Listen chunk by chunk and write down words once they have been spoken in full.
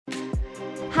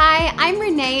I'm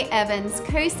Renee Evans,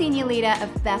 co-senior leader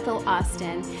of Bethel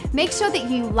Austin. Make sure that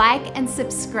you like and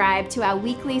subscribe to our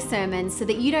weekly sermons so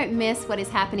that you don't miss what is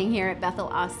happening here at Bethel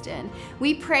Austin.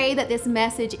 We pray that this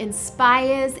message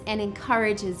inspires and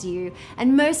encourages you.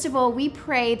 And most of all, we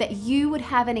pray that you would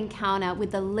have an encounter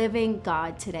with the living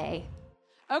God today.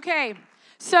 Okay.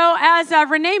 So as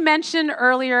Renee mentioned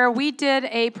earlier, we did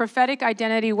a prophetic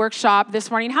identity workshop this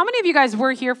morning. How many of you guys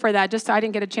were here for that? Just so I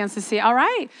didn't get a chance to see. All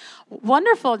right.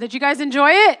 Wonderful. Did you guys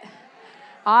enjoy it?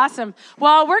 Awesome.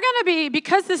 Well, we're going to be,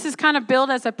 because this is kind of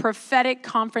billed as a prophetic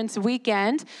conference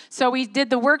weekend, so we did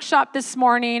the workshop this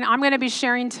morning. I'm going to be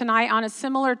sharing tonight on a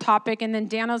similar topic, and then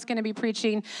Dano's going to be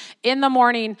preaching in the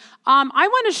morning. I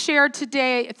want to share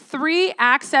today 3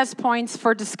 access points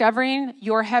for discovering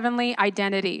your heavenly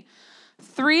identity.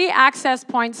 3 access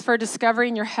points for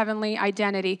discovering your heavenly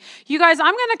identity. You guys,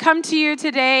 I'm going to come to you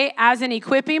today as an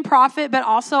equipping prophet, but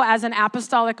also as an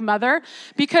apostolic mother,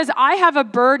 because I have a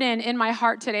burden in my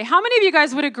heart today. How many of you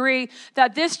guys would agree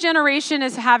that this generation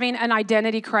is having an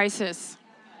identity crisis?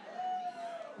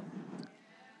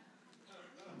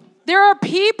 There are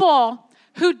people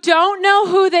who don't know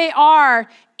who they are,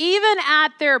 even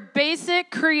at their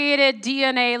basic created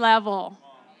DNA level.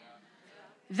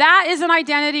 That is an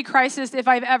identity crisis if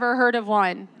I've ever heard of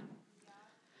one.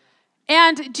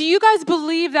 And do you guys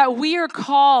believe that we are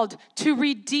called to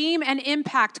redeem and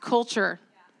impact culture?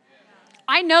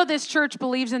 I know this church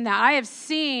believes in that. I have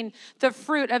seen the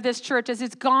fruit of this church as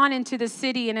it's gone into the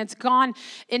city and it's gone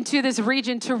into this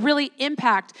region to really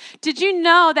impact. Did you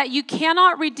know that you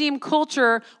cannot redeem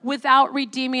culture without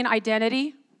redeeming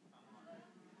identity?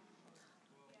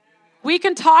 We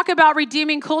can talk about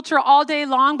redeeming culture all day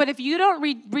long, but if you don't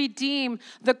redeem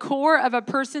the core of a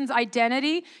person's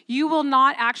identity, you will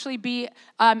not actually be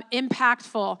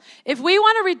impactful. If we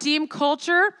want to redeem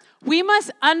culture, we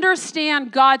must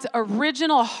understand God's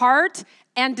original heart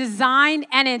and design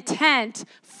and intent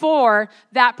for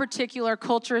that particular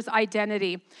culture's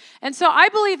identity. And so I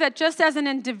believe that just as an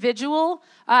individual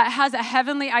has a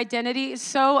heavenly identity,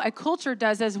 so a culture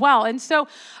does as well. And so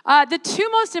the 2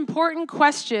 most important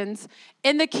questions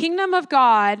in the kingdom of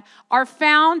God are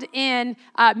found in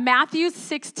Matthew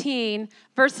 16,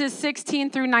 verses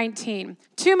 16 through 19.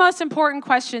 2 most important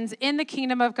questions in the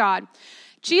kingdom of God.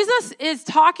 Jesus is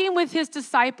talking with his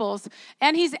disciples,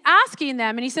 and he's asking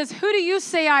them, and he says, "Who do you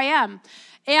say I am?"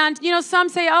 And, some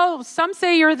say, some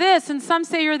say you're this, and some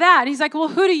say you're that. And he's like, well,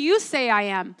 who do you say I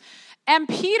am? And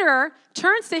Peter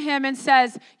turns to him and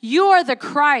says, you are the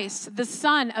Christ, the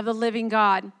Son of the living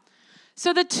God.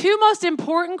 So the 2 most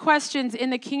important questions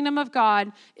in the kingdom of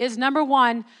God is, number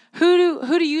 1, who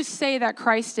do you say that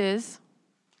Christ is?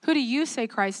 Who do you say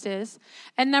Christ is?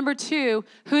 And number 2,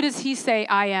 who does he say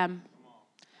I am?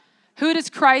 Who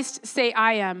does Christ say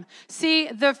I am? See,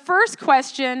 the first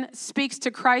question speaks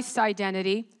to Christ's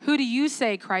identity. Who do you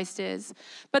say Christ is?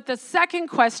 But the second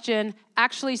question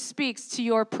actually speaks to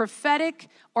your prophetic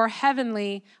or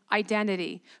heavenly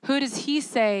identity. Who does he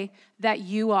say that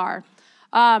you are?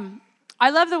 I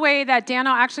love the way that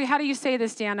Dano, actually, how do you say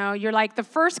this, Dano? You're like, the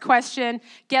first question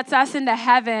gets us into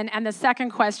heaven, and the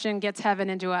second question gets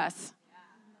heaven into us.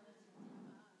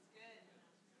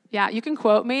 Yeah, you can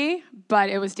quote me, but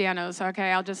it was Dano's.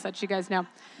 Okay, I'll just let you guys know.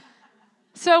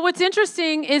 So what's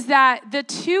interesting is that the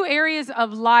 2 areas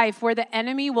of life where the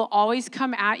enemy will always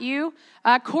come at you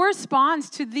corresponds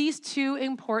to these 2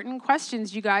 important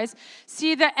questions, you guys.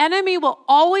 See, the enemy will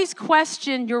always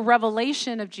question your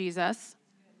revelation of Jesus,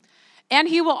 and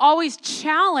he will always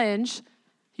challenge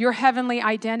your heavenly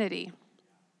identity.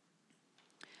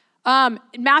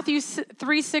 Matthew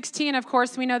 3:16, of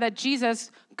course, we know that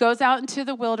Jesus goes out into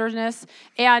the wilderness,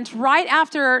 and right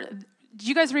after, do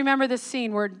you guys remember this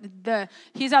scene where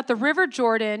he's at the River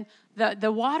Jordan,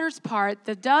 the waters part,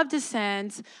 the dove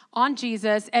descends on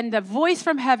Jesus, and the voice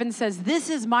from heaven says, "This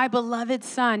is my beloved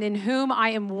Son, in whom I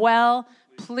am well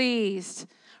pleased."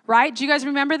 Right? Do you guys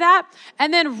remember that?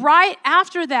 And then right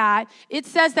after that, it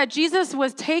says that Jesus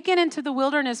was taken into the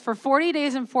wilderness for 40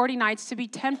 days and 40 nights to be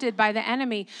tempted by the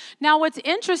enemy. Now, what's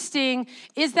interesting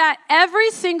is that every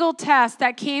single test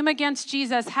that came against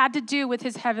Jesus had to do with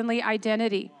his heavenly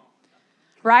identity.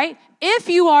 Right? If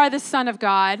you are the Son of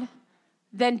God,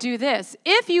 then do this.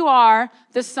 If you are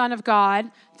the Son of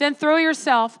God, then throw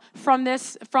yourself from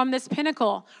this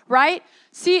pinnacle. Right?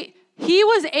 See, He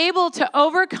was able to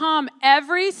overcome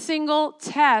every single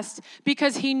test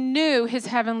because he knew his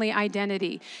heavenly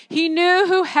identity. He knew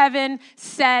who heaven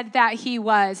said that he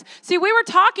was. See, we were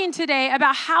talking today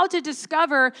about how to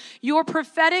discover your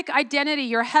prophetic identity,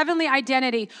 your heavenly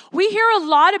identity. We hear a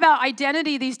lot about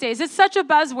identity these days. It's such a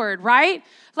buzzword, right?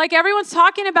 Like everyone's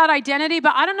talking about identity,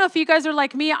 but I don't know if you guys are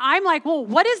like me. I'm like, well,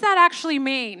 what does that actually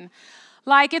mean?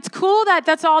 Like, it's cool that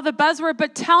that's all the buzzword,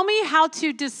 but tell me how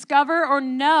to discover or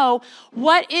know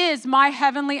what is my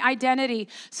heavenly identity.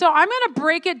 So I'm going to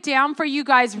break it down for you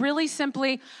guys really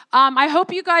simply. I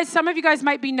hope you guys, some of you guys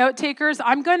might be note takers.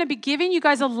 I'm going to be giving you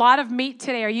guys a lot of meat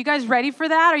today. Are you guys ready for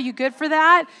that? Are you good for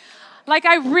that? Like,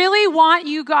 I really want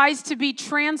you guys to be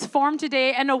transformed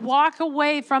today and to walk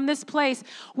away from this place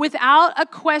without a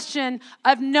question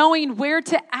of knowing where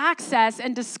to access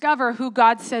and discover who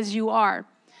God says you are.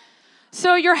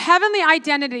 So your heavenly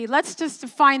identity, let's just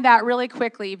define that really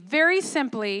quickly. Very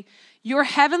simply, your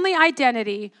heavenly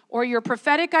identity or your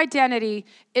prophetic identity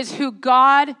is who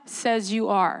God says you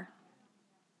are.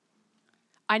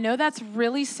 I know that's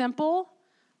really simple,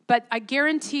 but I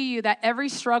guarantee you that every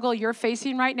struggle you're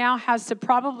facing right now has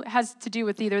to do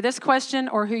with either this question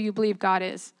or who you believe God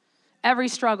is. Every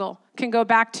struggle can go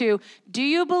back to, do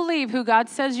you believe who God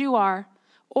says you are,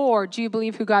 or do you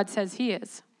believe who God says he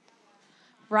is?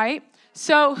 Right?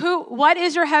 So what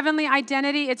is your heavenly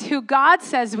identity? It's who God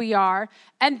says we are,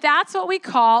 and that's what we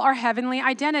call our heavenly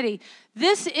identity.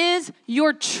 This is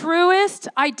your truest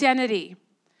identity.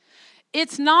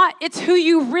 It's who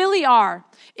you really are.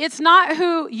 It's not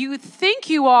who you think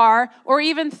you are or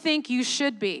even think you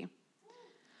should be.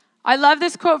 I love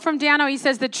this quote from Dano. He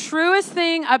says, the truest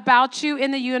thing about you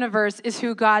in the universe is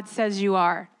who God says you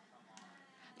are.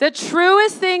 The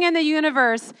truest thing in the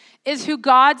universe is who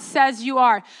God says you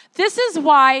are. This is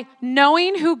why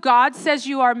knowing who God says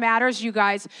you are matters, you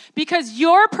guys, because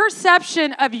your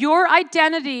perception of your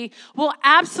identity will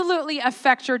absolutely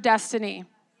affect your destiny.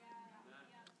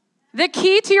 The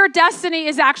key to your destiny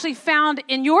is actually found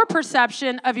in your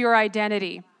perception of your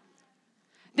identity.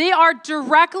 They are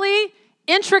directly,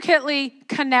 intricately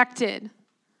connected.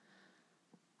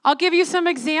 I'll give you some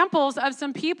examples of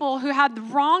some people who had the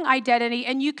wrong identity,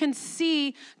 and you can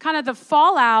see kind of the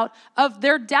fallout of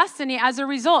their destiny as a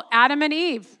result. Adam and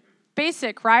Eve,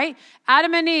 basic, right?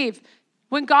 Adam and Eve,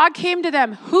 when God came to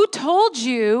them, who told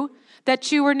you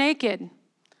that you were naked?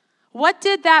 What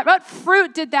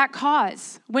fruit did that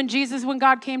cause when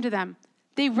God came to them?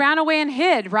 They ran away and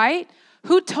hid, right?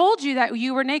 Who told you that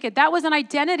you were naked? That was an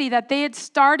identity that they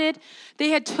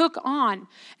had took on.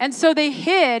 And so they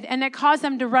hid, and it caused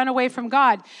them to run away from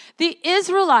God. The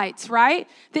Israelites, right?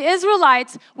 The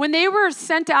Israelites, when they were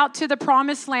sent out to the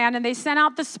promised land, and they sent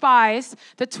out the spies,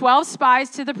 the 12 spies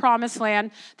to the promised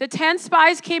land, the 10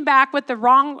 spies came back with the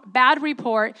bad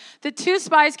report. The 2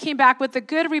 spies came back with the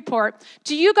good report.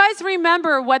 Do you guys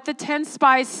remember what the 10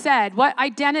 spies said? What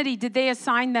identity did they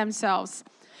assign themselves?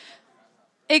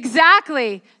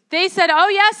 Exactly. They said, oh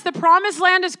yes, the promised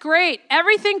land is great.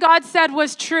 Everything God said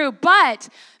was true, but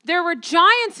there were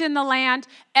giants in the land,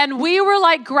 and we were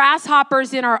like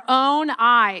grasshoppers in our own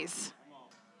eyes.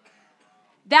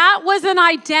 That was an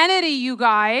identity, you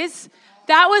guys.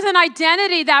 That was an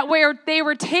identity that they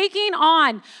were taking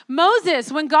on.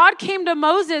 Moses, when God came to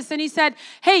Moses and he said,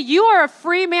 hey, you are a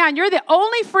free man. You're the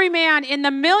only free man in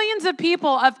the millions of people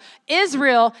of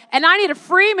Israel, and I need a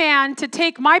free man to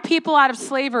take my people out of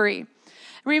slavery.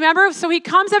 Remember? So he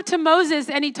comes up to Moses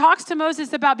and he talks to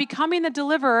Moses about becoming the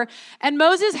deliverer, and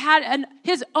Moses had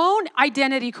his own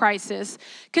identity crisis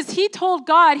because he told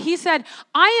God, he said,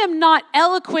 I am not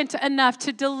eloquent enough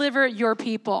to deliver your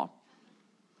people.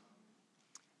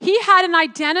 He had an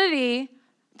identity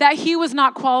that he was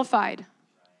not qualified.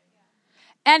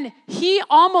 And he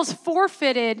almost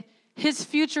forfeited his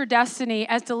future destiny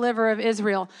as deliverer of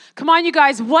Israel. Come on, you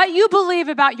guys. What you believe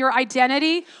about your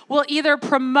identity will either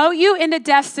promote you into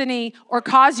destiny or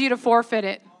cause you to forfeit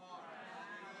it.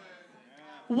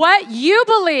 What you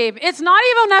believe. It's not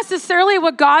even necessarily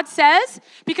what God says,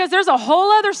 because there's a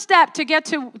whole other step to get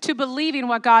to believing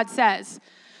what God says.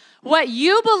 What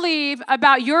you believe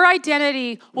about your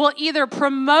identity will either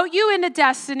promote you into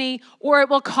destiny or it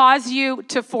will cause you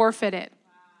to forfeit it.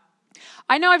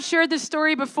 I know I've shared this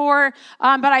story before,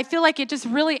 but I feel like it just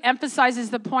really emphasizes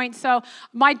the point. So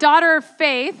my daughter,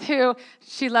 Faith,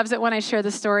 she loves it when I share the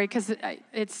story because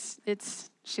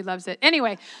She loves it.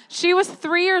 Anyway, she was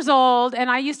 3 years old,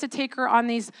 and I used to take her on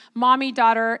these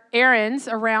mommy-daughter errands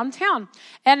around town.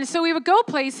 And so we would go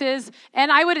places,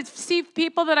 and I would see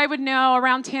people that I would know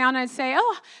around town, and I'd say,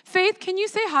 oh, Faith, can you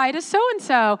say hi to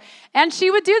so-and-so? And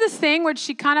she would do this thing where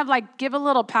she'd kind of like give a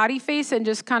little pouty face and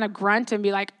just kind of grunt and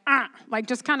be like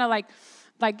just kind of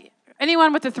like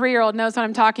anyone with a 3-year-old knows what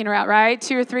I'm talking about, right?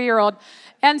 2 or 3-year-old.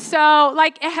 And so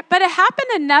but it happened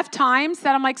enough times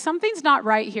that I'm like, something's not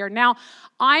right here. Now,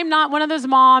 I'm not one of those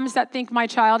moms that think my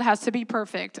child has to be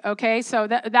perfect, okay? So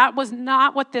that was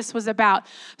not what this was about.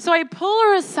 So I pull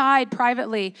her aside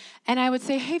privately, and I would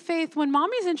say, hey, Faith, when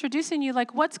mommy's introducing you,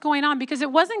 like, what's going on? Because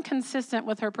it wasn't consistent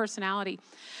with her personality.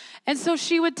 And so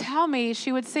she would tell me,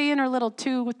 she would say in her little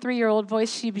 2 or 3-year-old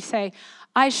voice, she'd say,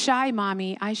 I shy,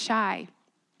 mommy, I shy.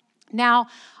 Now,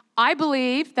 I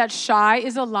believe that shy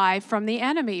is a lie from the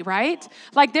enemy, right?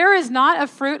 Like, there is not a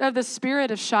fruit of the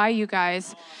spirit of shy, you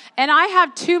guys. And I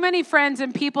have too many friends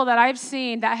and people that I've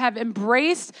seen that have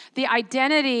embraced the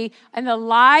identity and the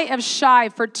lie of shy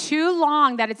for too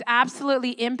long that it's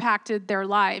absolutely impacted their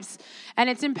lives and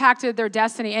it's impacted their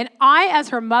destiny. And I, as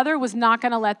her mother, was not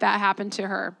going to let that happen to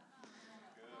her.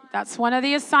 That's one of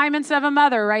the assignments of a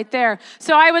mother right there.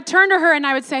 So I would turn to her and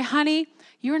I would say, honey,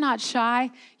 you're not shy.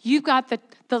 You've got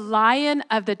the lion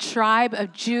of the tribe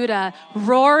of Judah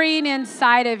roaring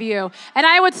inside of you. And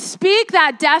I would speak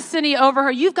that destiny over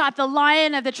her. You've got the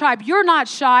lion of the tribe. You're not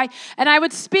shy. And I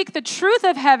would speak the truth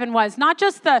of heaven was, not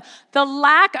just the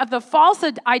lack of the false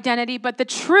identity, but the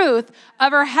truth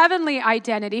of her heavenly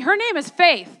identity. Her name is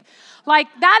Faith. Like,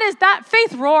 that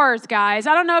faith roars, guys.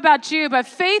 I don't know about you, but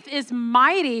faith is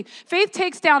mighty. Faith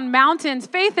takes down mountains.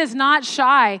 Faith is not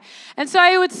shy. And so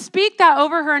I would speak that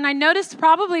over her, and I noticed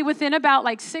probably within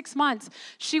about 6 months,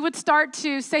 she would start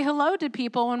to say hello to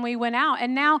people when we went out.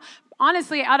 And now,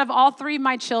 honestly, out of all 3 of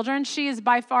my children, she is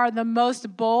by far the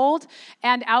most bold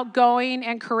and outgoing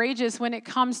and courageous when it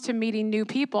comes to meeting new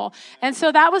people. And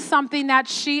so that was something that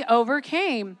she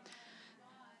overcame.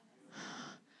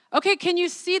 Okay, can you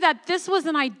see that this was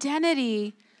an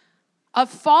identity, a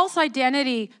false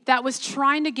identity that was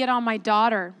trying to get on my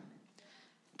daughter?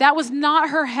 That was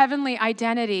not her heavenly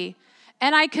identity.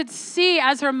 And I could see,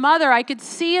 as her mother, I could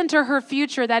see into her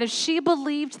future that if she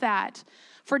believed that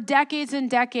for decades and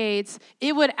decades,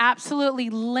 it would absolutely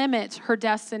limit her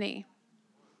destiny,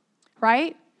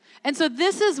 right? And so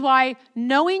this is why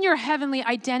knowing your heavenly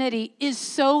identity is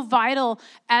so vital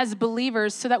as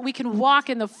believers so that we can walk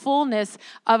in the fullness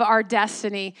of our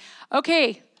destiny.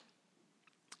 Okay,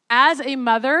 as a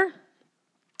mother,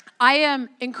 I am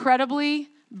incredibly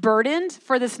burdened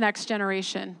for this next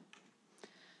generation.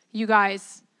 You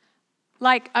guys,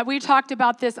 we talked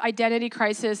about this identity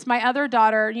crisis. My other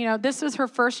daughter, this was her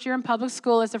first year in public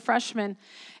school as a freshman.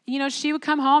 She would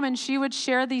come home and she would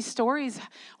share these stories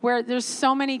where there's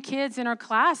so many kids in her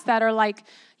class that are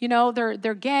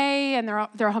they're gay and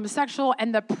they're homosexual,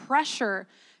 and the pressure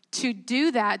to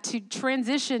do that, to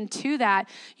transition to that.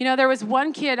 There was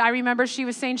one kid, I remember she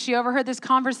was saying she overheard this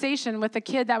conversation with a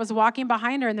kid that was walking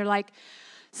behind her, and they're like,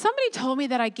 somebody told me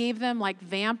that I gave them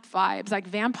vamp vibes,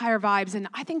 vampire vibes, and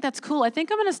I think that's cool. I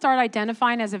think I'm going to start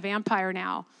identifying as a vampire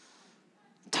now.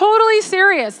 Totally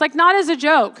serious, not as a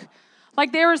joke.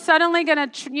 They were suddenly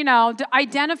going to,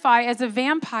 identify as a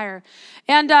vampire.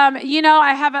 And,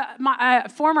 I have a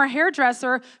former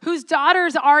hairdresser whose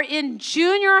daughters are in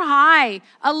junior high,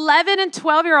 11 and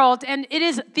 12-year-olds, and it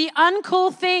is the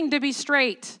uncool thing to be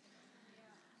straight.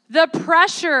 The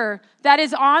pressure that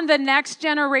is on the next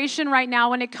generation right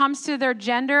now when it comes to their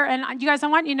gender. And you guys, I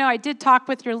want you to know, I did talk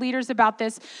with your leaders about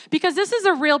this because this is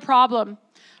a real problem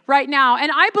right now.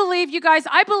 And I believe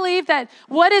that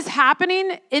what is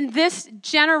happening in this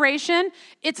generation,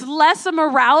 it's less a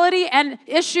morality and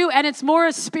issue, and it's more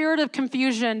a spirit of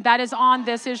confusion that is on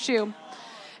this issue.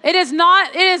 It is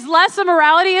less a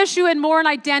morality issue and more an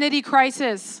identity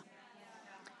crisis.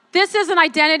 This is an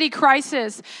identity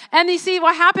crisis. And you see,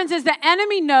 what happens is the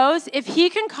enemy knows if he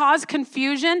can cause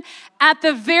confusion at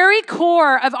the very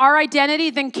core of our identity,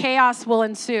 then chaos will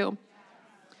ensue.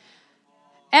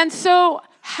 And so,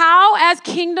 how, as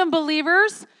kingdom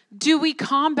believers, do we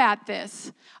combat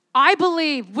this? I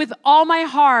believe with all my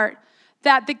heart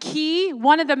that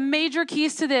one of the major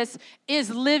keys to this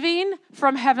is living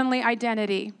from heavenly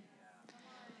identity.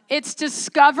 It's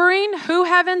discovering who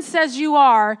heaven says you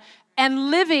are and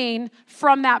living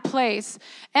from that place.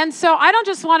 And so I don't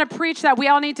just want to preach that we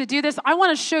all need to do this. I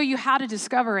want to show you how to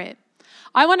discover it.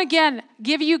 I want to, again,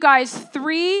 give you guys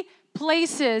 3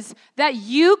 places that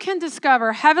you can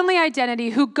discover heavenly identity,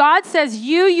 who God says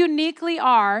you uniquely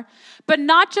are, but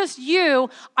not just you.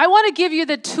 I want to give you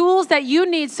the tools that you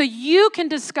need so you can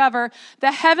discover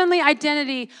the heavenly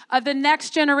identity of the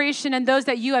next generation and those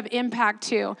that you have impact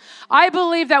to. I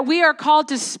believe that we are called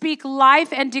to speak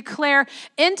life and declare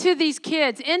into these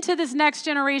kids, into this next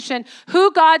generation,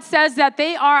 who God says that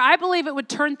they are. I believe it would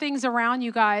turn things around,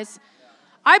 you guys.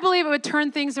 I believe it would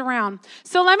turn things around.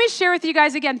 So let me share with you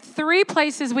guys again 3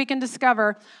 places we can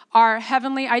discover our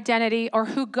heavenly identity or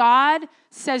who God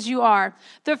says you are.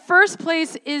 The first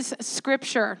place is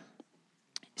Scripture.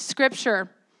 Scripture.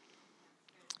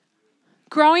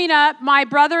 Growing up, my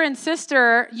brother and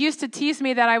sister used to tease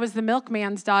me that I was the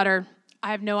milkman's daughter.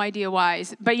 I have no idea why.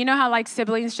 But you know how like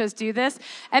siblings just do this?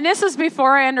 And this was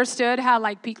before I understood how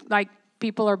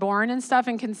people are born and stuff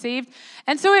and conceived.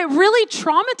 And so it really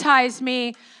traumatized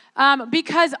me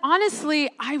because honestly,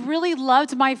 I really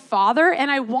loved my father and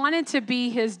I wanted to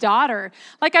be his daughter.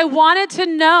 Like I wanted to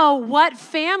know what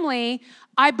family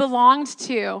I belonged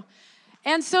to.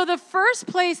 And so the first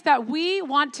place that we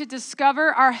want to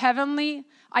discover our heavenly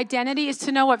identity is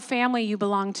to know what family you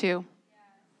belong to.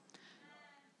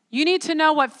 You need to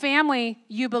know what family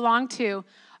you belong to.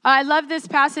 I love this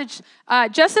passage.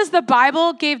 Just as the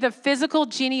Bible gave the physical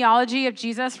genealogy of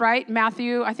Jesus, right?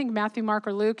 Matthew, Mark,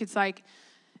 or Luke, it's like,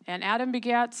 and Adam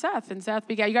begat Seth, and Seth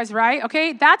begat, you guys right?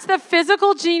 Okay, that's the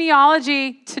physical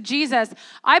genealogy to Jesus.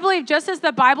 I believe just as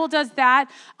the Bible does that,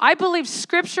 I believe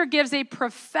Scripture gives a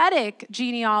prophetic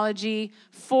genealogy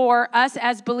for us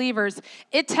as believers.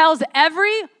 It tells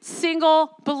every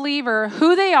single believer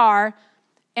who they are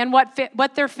and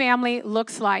what their family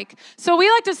looks like. So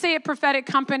we like to say at Prophetic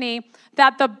Company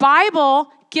that the Bible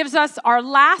gives us our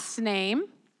last name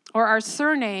or our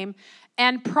surname,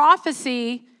 and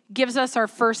prophecy gives us our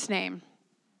first name.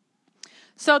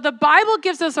 So the Bible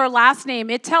gives us our last name.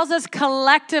 It tells us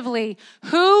collectively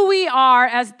who we are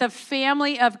as the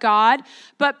family of God,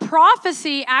 but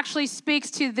prophecy actually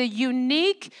speaks to the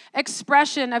unique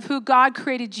expression of who God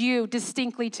created you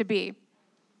distinctly to be.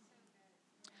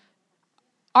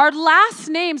 Our last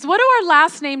names, what do our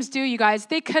last names do, you guys?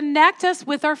 They connect us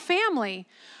with our family,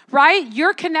 right?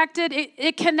 You're connected,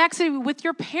 it connects you with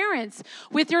your parents,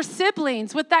 with your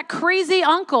siblings, with that crazy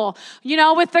uncle,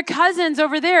 with the cousins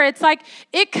over there. It's like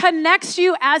it connects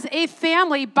you as a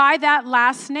family by that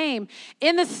last name.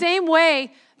 In the same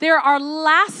way, there are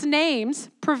last names,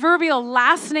 proverbial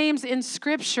last names in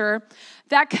Scripture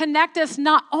that connect us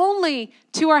not only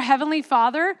to our Heavenly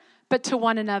Father, but to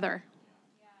one another.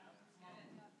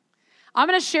 I'm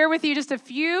going to share with you just a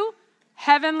few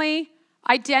heavenly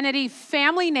identity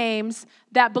family names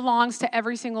that belongs to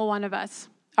every single one of us.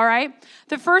 All right?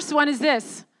 The first one is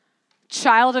this: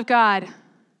 child of God.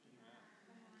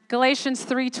 Galatians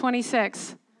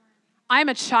 3:26. I'm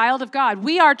a child of God.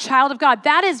 We are child of God.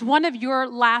 That is one of your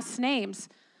last names,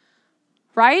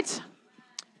 right?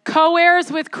 Co-heirs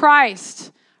with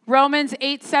Christ. Romans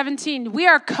 8:17. We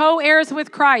are co-heirs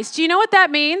with Christ. Do you know what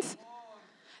that means?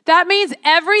 That means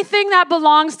everything that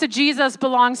belongs to Jesus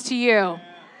belongs to you.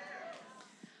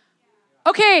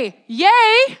 Okay,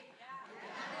 yay.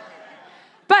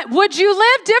 But would you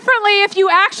live differently if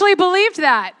you actually believed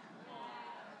that?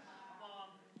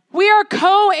 We are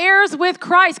co-heirs with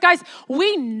Christ. Guys,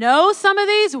 we know some of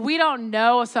these. We don't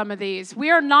know some of these. We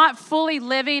are not fully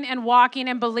living and walking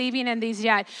and believing in these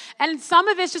yet. And some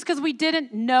of it's just because we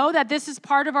didn't know that this is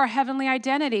part of our heavenly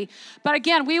identity. But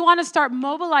again, we want to start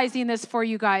mobilizing this for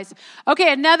you guys.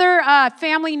 Okay, another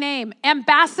family name,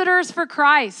 ambassadors for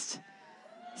Christ.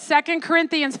 2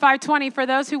 Corinthians 5:20, for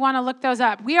those who want to look those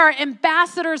up. We are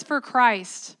ambassadors for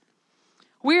Christ.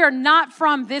 We are not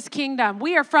from this kingdom.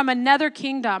 We are from another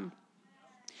kingdom.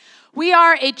 We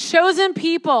are a chosen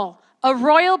people, a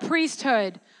royal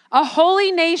priesthood, a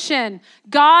holy nation,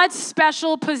 God's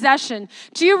special possession.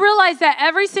 Do you realize that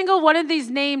every single one of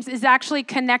these names is actually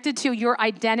connected to your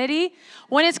identity?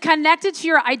 When it's connected to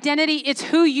your identity, it's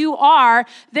who you are.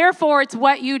 Therefore, it's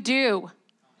what you do.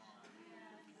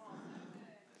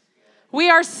 We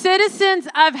are citizens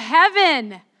of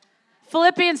heaven.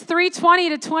 Philippians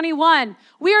 3:20-21.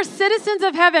 We are citizens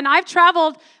of heaven. I've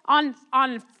traveled on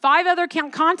 5 other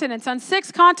continents, on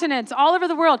 6 continents, all over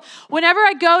the world. Whenever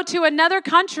I go to another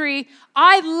country,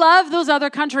 I love those other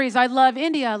countries. I love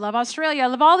India, I love Australia, I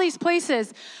love all these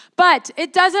places. But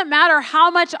it doesn't matter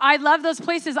how much I love those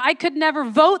places. I could never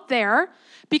vote there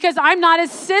because I'm not a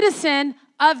citizen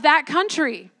of that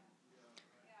country.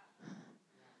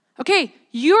 Okay,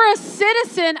 you're a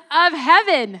citizen of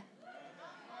heaven.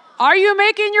 Are you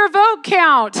making your vote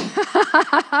count?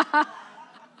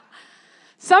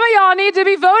 Some of y'all need to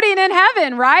be voting in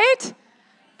heaven, right?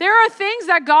 There are things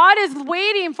that God is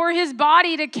waiting for his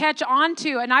body to catch on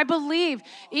to. And I believe,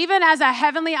 even as a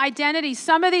heavenly identity,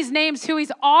 some of these names who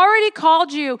he's already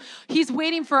called you, he's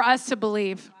waiting for us to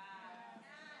believe.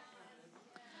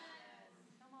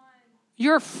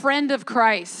 You're a friend of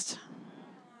Christ.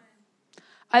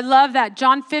 I love that.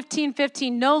 John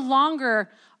 15:15, no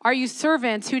longer are you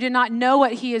servants who do not know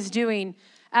what he is doing.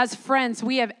 As friends,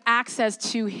 we have access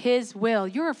to his will.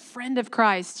 You're a friend of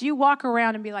Christ. You walk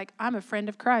around and be like, I'm a friend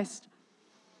of Christ.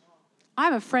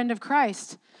 I'm a friend of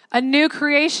Christ. A new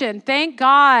creation. Thank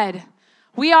God.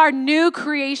 We are new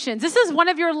creations. This is one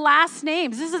of your last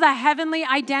names. This is a heavenly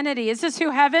identity. This is who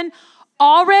heaven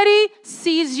already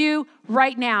sees you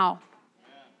right now.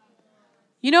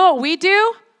 You know what we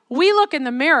do? We look in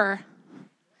the mirror.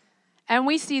 And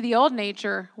we see the old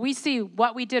nature. We see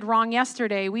what we did wrong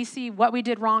yesterday. We see what we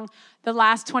did wrong the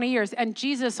last 20 years. And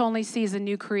Jesus only sees a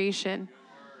new creation.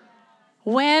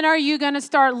 When are you going to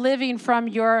start living from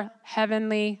your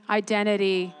heavenly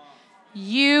identity?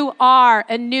 You are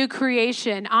a new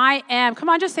creation. I am. Come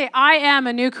on, just say, I am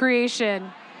a new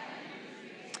creation.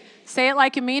 Say it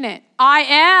like you mean it. I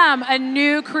am a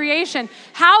new creation.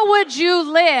 How would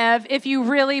you live if you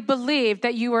really believed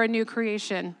that you were a new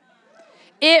creation?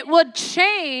 It would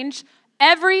change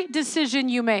every decision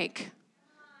you make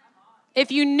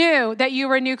if you knew that you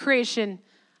were a new creation.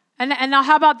 And now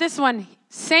how about this one?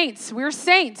 Saints. We're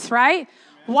saints, right?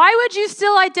 Why would you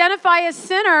still identify as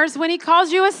sinners when he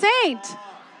calls you a saint?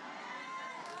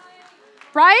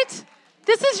 Right?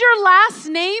 This is your last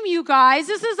name, you guys.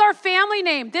 This is our family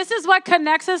name. This is what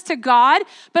connects us to God,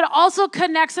 but also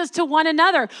connects us to one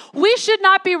another. We should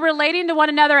not be relating to one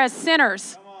another as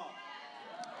sinners.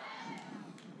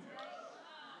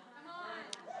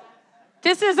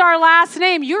 This is our last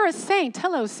name. You're a saint.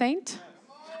 Hello, saint.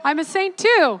 I'm a saint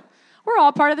too. We're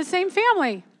all part of the same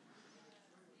family.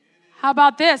 How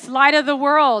about this? Light of the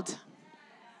world.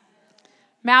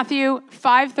 Matthew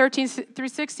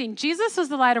 5:13-16. Jesus is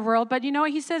the light of the world, but you know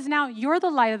what he says now? You're the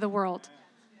light of the world.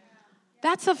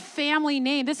 That's a family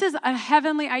name. This is a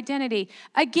heavenly identity.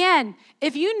 Again,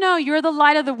 if you know you're the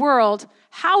light of the world,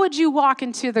 how would you walk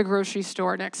into the grocery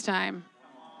store next time?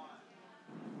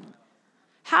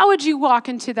 How would you walk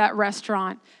into that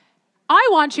restaurant? I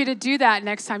want you to do that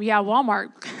next time. Yeah, Walmart.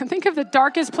 Think of the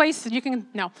darkest place you can,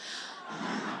 no.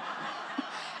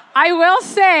 I will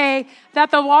say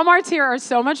that the Walmarts here are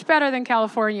so much better than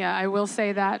California. I will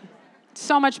say that.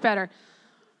 So much better.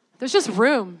 There's just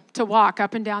room to walk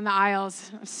up and down the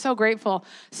aisles. I'm so grateful.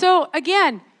 So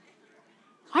again,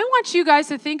 I want you guys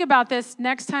to think about this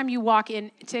next time you walk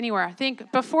into anywhere. Think,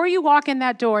 before you walk in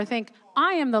that door, think,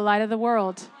 I am the light of the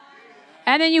world.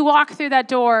 And then you walk through that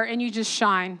door and you just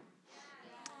shine.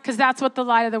 Because that's what the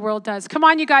light of the world does. Come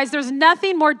on, you guys. There's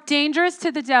nothing more dangerous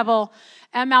to the devil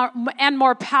and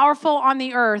more powerful on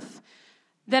the earth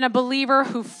than a believer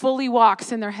who fully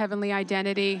walks in their heavenly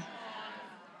identity.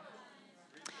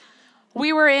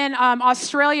 We were in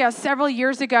Australia several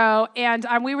years ago, and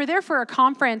we were there for a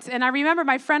conference. And I remember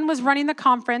my friend was running the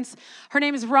conference. Her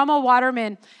name is Roma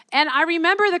Waterman. And I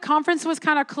remember the conference was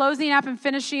kind of closing up and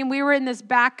finishing. We were in this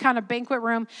back kind of banquet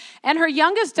room. And her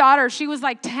youngest daughter, she was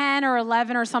like 10 or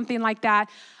 11 or something like that,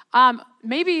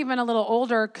 maybe even a little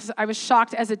older, because I was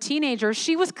shocked as a teenager.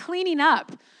 She was cleaning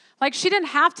up. Like, she didn't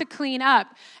have to clean up.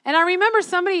 And I remember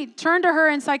somebody turned to her,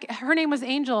 and it's like, her name was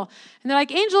Angel. And they're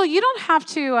like, Angel, you don't have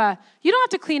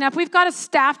to clean up. We've got a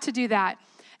staff to do that.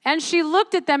 And she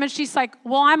looked at them, and she's like,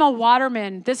 well, I'm a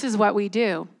waterman. This is what we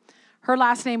do. Her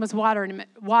last name was Waterman.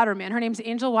 Her name's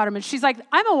Angel Waterman. She's like,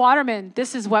 I'm a waterman.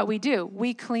 This is what we do.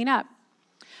 We clean up.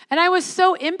 And I was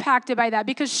so impacted by that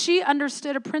because she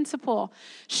understood a principle.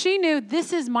 She knew,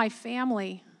 this is my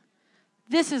family.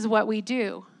 This is what we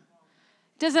do.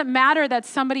 Doesn't matter that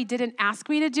somebody didn't ask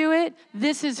me to do it.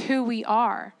 This is who we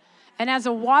are. And as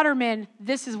a waterman,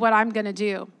 this is what I'm going to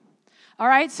do. All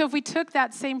right? So if we took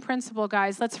that same principle,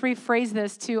 guys, let's rephrase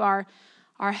this to our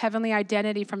heavenly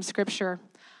identity from Scripture.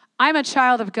 I'm a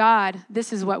child of God.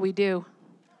 This is what we do.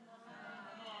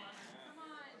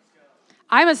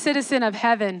 I'm a citizen of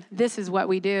heaven. This is what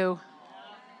we do.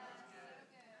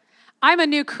 I'm a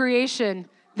new creation.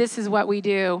 This is what we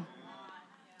do.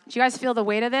 Do you guys feel the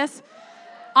weight of this?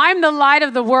 I'm the light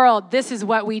of the world. This is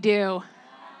what we do.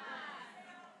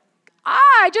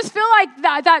 I just feel like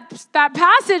that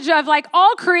passage of like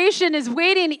all creation is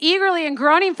waiting eagerly and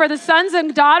groaning for the sons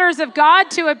and daughters of God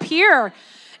to appear.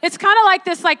 It's kind of like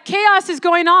this, like chaos is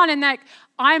going on, and that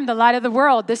I'm the light of the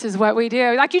world. This is what we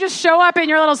do. Like you just show up in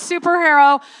your little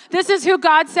superhero. This is who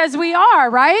God says we are,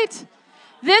 right?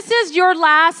 This is your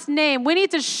last name. We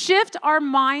need to shift our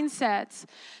mindsets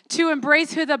to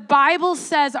embrace who the Bible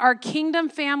says our kingdom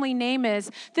family name is,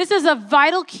 this is a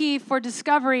vital key for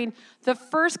discovering the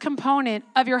first component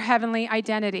of your heavenly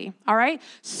identity, all right?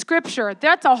 Scripture,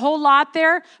 that's a whole lot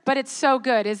there, but it's so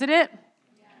good, isn't it?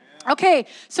 Okay,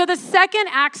 so the second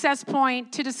access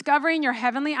point to discovering your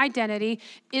heavenly identity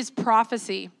is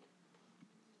prophecy.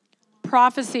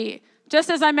 Prophecy. Just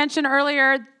as I mentioned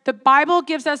earlier, the Bible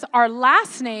gives us our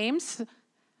last names.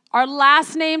 Our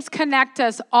last names connect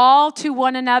us all to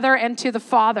one another and to the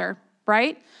Father,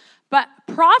 right? But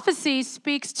prophecy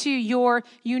speaks to your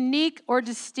unique or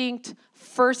distinct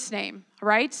first name,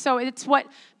 right? So it's what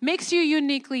makes you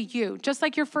uniquely you. Just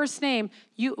like your first name,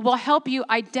 you will help you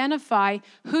identify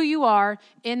who you are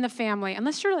in the family.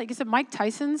 Unless you're like, is it Mike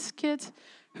Tyson's kids?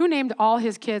 Who named all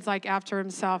his kids like after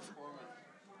himself?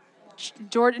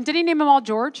 George. Did he name them all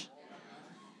George?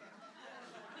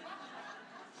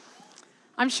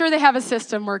 I'm sure they have a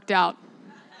system worked out.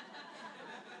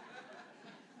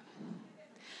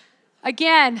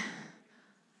 Again,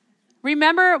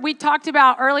 remember we talked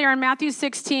about earlier in Matthew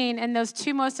 16 and those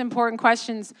two most important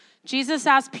questions. Jesus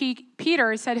asked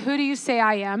Peter, he said, "Who do you say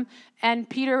I am?" And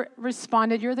Peter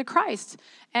responded, "You're the Christ."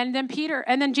 And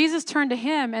then Jesus turned to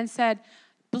him and said,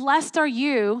 "Blessed are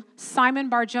you, Simon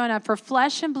Bar-Jonah, for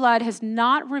flesh and blood has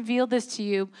not revealed this to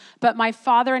you, but my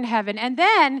Father in heaven." And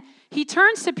then he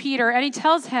turns to Peter and he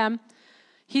tells him,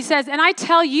 he says, "And I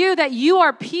tell you that you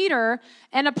are Peter,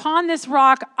 and upon this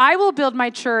rock I will build my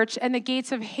church, and the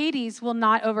gates of Hades will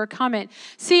not overcome it."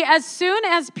 See, as soon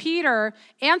as Peter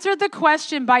answered the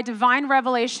question by divine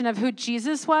revelation of who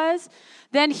Jesus was,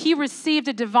 then he received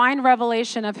a divine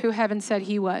revelation of who heaven said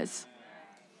he was.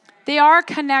 They are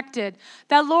connected.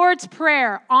 The Lord's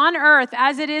Prayer on earth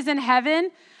as it is in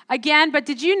heaven, again, but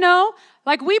did you know,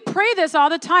 like we pray this all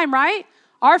the time, right?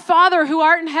 Our Father who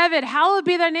art in heaven, hallowed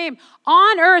be thy name.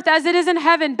 On earth as it is in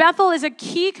heaven. Bethel is a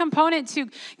key component to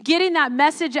getting that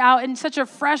message out in such a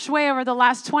fresh way over the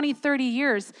last 20, 30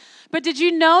 years. But did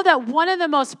you know that one of the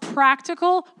most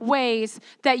practical ways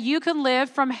that you can live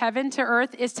from heaven to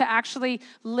earth is to actually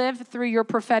live through your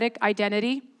prophetic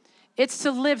identity? It's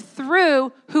to live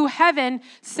through who heaven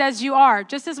says you are.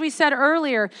 Just as we said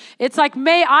earlier, it's like,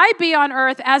 may I be on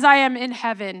earth as I am in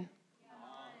heaven.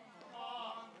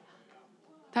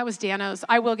 That was Dano's.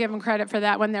 I will give him credit for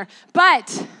that one there.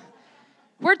 But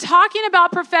we're talking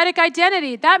about prophetic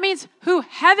identity. That means who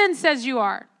heaven says you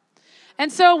are.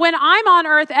 And so when I'm on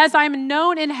earth as I'm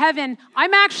known in heaven,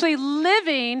 I'm actually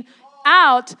living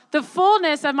out the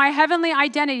fullness of my heavenly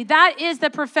identity. That is the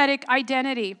prophetic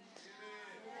identity.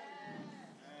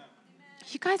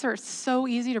 You guys are so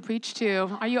easy to preach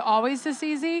to. Are you always this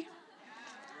easy?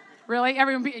 Really?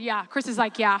 Everyone, yeah. Chris is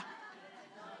like, yeah.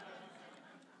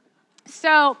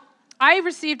 So I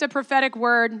received a prophetic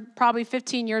word probably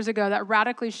 15 years ago that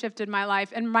radically shifted my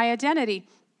life and my identity.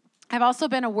 I've also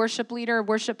been a worship leader,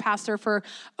 worship pastor for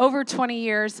over 20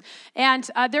 years. And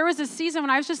there was a season when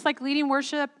I was just like leading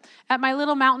worship at my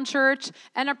little mountain church,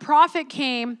 and a prophet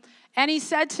came and he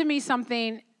said to me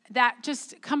something that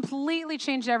just completely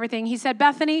changed everything. He said,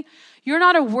 "Bethany, you're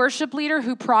not a worship leader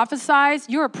who prophesies,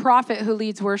 you're a prophet who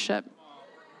leads worship."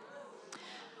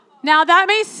 Now, that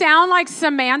may sound like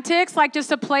semantics, like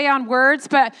just a play on words,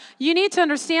 but you need to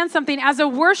understand something. As a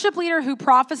worship leader who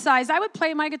prophesies, I would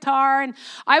play my guitar and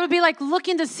I would be like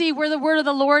looking to see where the word of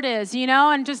the Lord is, you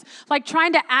know, and just like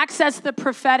trying to access the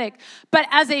prophetic. But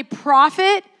as a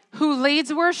prophet who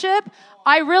leads worship,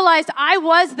 I realized I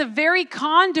was the very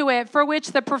conduit for which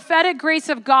the prophetic grace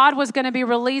of God was going to be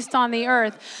released on the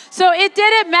earth. So it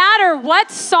didn't matter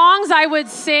what songs I would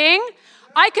sing.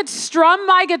 I could strum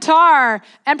my guitar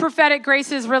and prophetic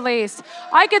grace is released.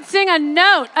 I could sing a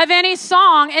note of any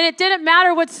song and it didn't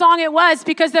matter what song it was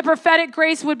because the prophetic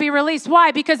grace would be released.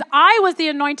 Why? Because I was the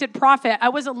anointed prophet. I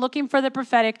wasn't looking for the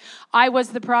prophetic. I was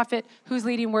the prophet who's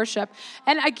leading worship.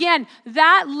 And again,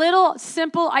 that little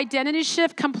simple identity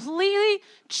shift completely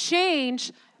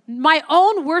changed my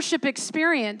own worship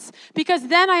experience because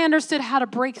then I understood how to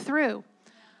break through.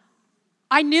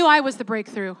 I knew I was the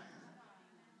breakthrough.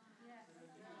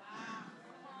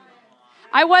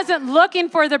 I wasn't looking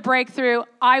for the breakthrough.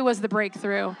 I was the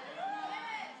breakthrough.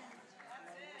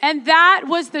 And that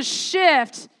was the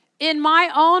shift in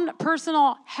my own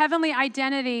personal heavenly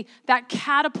identity that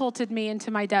catapulted me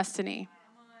into my destiny.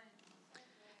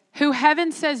 Who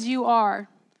heaven says you are.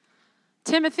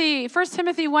 1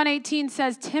 Timothy 1:18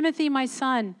 says, "Timothy, my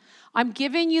son, I'm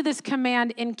giving you this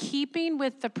command in keeping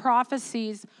with the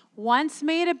prophecies once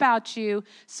made about you,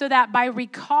 so that by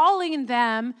recalling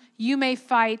them, you may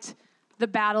fight the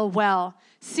battle well."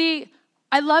 See,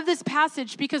 I love this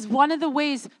passage because one of the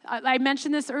ways, I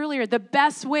mentioned this earlier, the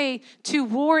best way to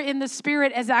war in the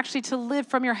Spirit is actually to live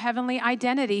from your heavenly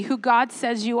identity, who God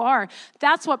says you are.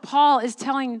 That's what Paul is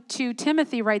telling to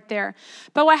Timothy right there.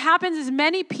 But what happens is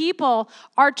many people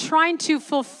are trying to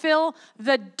fulfill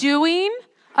the doing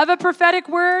of a prophetic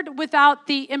word without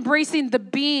the embracing the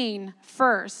being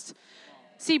first.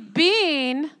 See,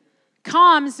 being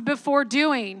comes before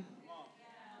doing.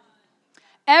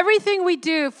 Everything we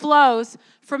do flows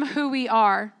from who we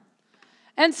are.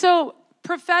 And so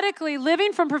prophetically,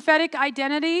 living from prophetic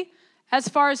identity as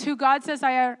far as who God says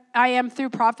I am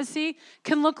through prophecy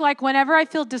can look like whenever I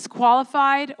feel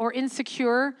disqualified or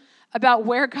insecure about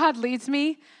where God leads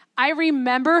me, I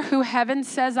remember who heaven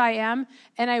says I am,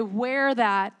 and I wear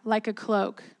that like a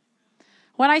cloak.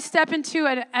 When I step into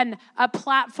a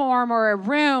platform or a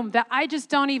room that I just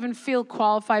don't even feel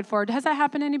qualified for. Has that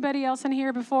happened to anybody else in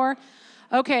here before?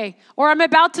 Okay, or I'm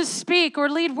about to speak or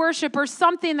lead worship or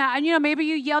something that, and maybe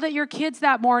you yelled at your kids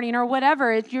that morning or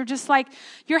whatever. You're just like,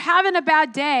 you're having a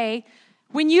bad day.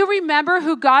 When you remember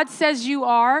who God says you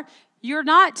are, you're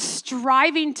not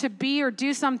striving to be or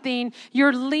do something.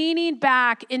 You're leaning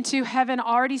back into heaven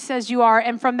already says you are.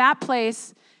 And from that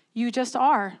place, you just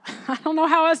are. I don't know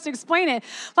how else to explain it.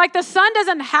 Like the sun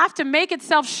doesn't have to make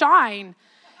itself shine,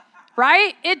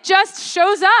 right? It just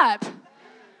shows up.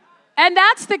 And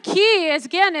that's the key, is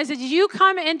you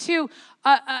come into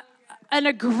an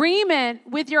agreement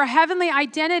with your heavenly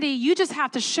identity, you just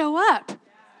have to show up.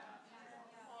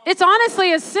 It's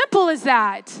honestly as simple as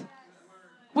that.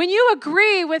 When you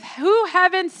agree with who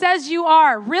heaven says you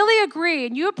are, really agree,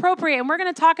 and you appropriate, and we're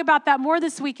going to talk about that more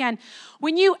this weekend.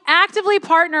 When you actively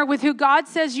partner with who God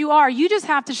says you are, you just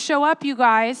have to show up, you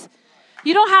guys.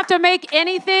 You don't have to make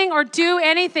anything or do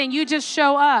anything. You just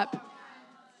show up.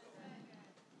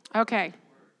 Okay.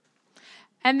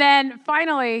 And then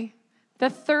finally, the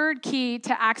third key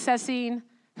to accessing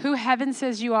who heaven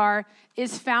says you are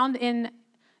is found in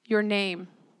your name.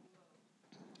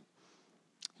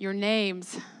 Your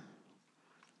names.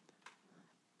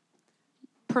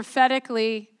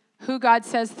 Prophetically, who God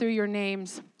says through your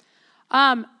names.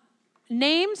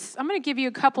 Names, I'm going to give you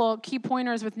a couple key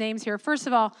pointers with names here. First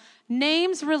of all,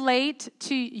 names relate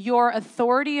to your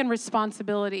authority and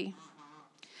responsibility.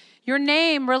 Your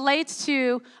name relates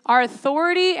to our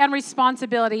authority and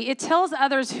responsibility. It tells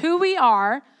others who we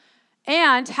are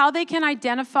and how they can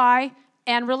identify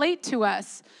and relate to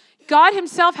us. God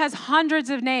himself has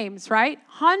hundreds of names, right?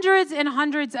 Hundreds and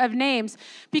hundreds of names,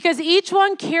 because each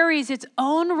one carries its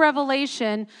own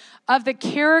revelation of the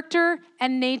character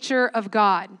and nature of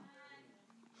God.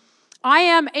 I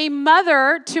am a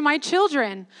mother to my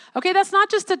children. Okay, that's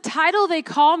not just a title they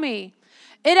call me.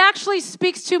 It actually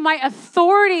speaks to my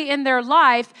authority in their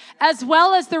life as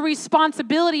well as the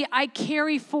responsibility I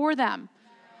carry for them.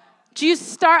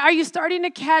 Are you starting to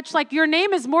catch, like, your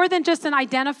name is more than just an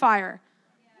identifier.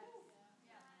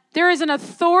 There is an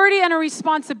authority and a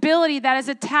responsibility that is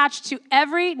attached to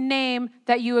every name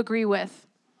that you agree with.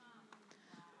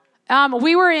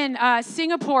 We were in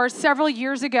Singapore several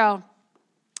years ago.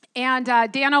 And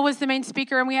Dano was the main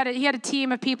speaker, and he had a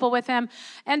team of people with him.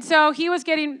 And so he was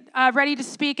getting ready to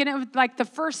speak, and it was like the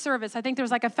first service. I think there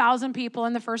was like 1,000 people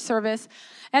in the first service.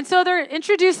 And so they're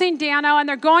introducing Dano, and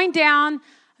they're going down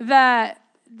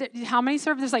how many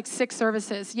services? There's like 6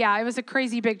 services. Yeah, it was a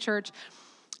crazy big church.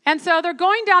 And so they're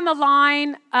going down the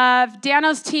line of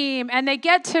Dano's team, and they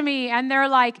get to me, and they're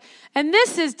like, and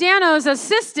this is Dano's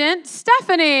assistant,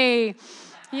 Stephanie,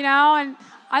 and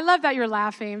I love that you're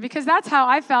laughing, because that's how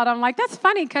I felt. I'm like, that's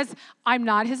funny, because I'm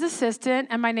not his assistant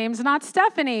and my name's not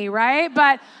Stephanie, right?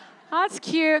 But that's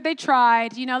cute. They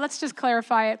tried. Let's just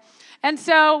clarify it. And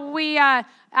so we,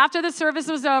 after the service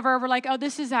was over, we're like, oh,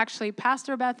 this is actually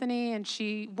Pastor Bethany, and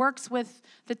she works with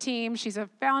the team. She's a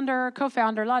founder,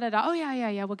 co-founder, la-da-da. Oh,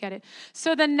 yeah, we'll get it.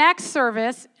 So the next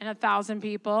service, and 1,000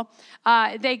 people,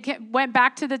 went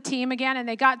back to the team again, and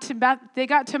they got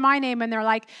to my name, and they're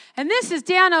like, and this is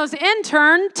Dano's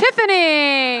intern,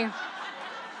 Tiffany.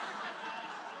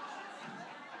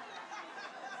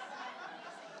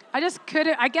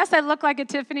 I guess I look like a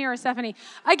Tiffany or a Stephanie.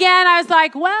 Again, I was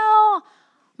like, well,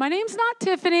 my name's not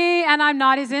Tiffany, and I'm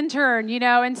not his intern,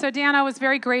 And so Dano was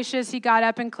very gracious. He got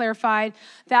up and clarified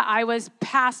that I was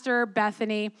Pastor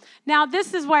Bethany. Now,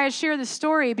 this is why I share this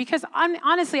story, because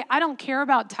honestly, I don't care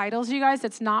about titles, you guys.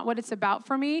 That's not what it's about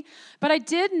for me. But I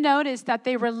did notice that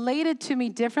they related to me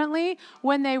differently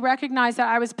when they recognized that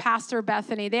I was Pastor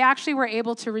Bethany. They actually were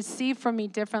able to receive from me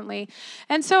differently.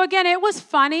 And so, again, it was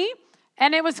funny.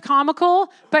 And it was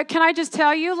comical, but can I just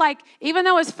tell you, even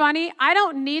though it was funny, I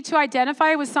don't need to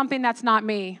identify with something that's not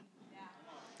me.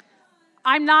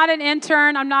 I'm not an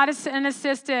intern. I'm not an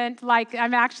assistant. Like,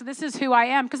 this is who I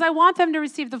am, because I want them to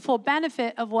receive the full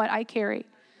benefit of what I carry.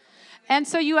 And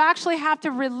so you actually have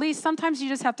to release. Sometimes you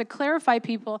just have to clarify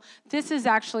people. This is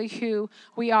actually who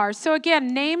we are. So again,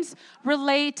 names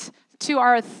relate to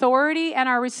our authority and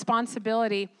our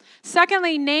responsibility.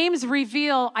 Secondly, names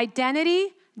reveal identity,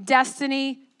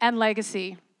 destiny, and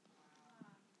legacy.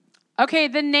 Okay,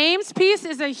 the names piece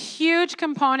is a huge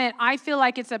component. I feel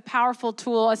like it's a powerful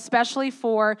tool, especially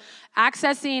for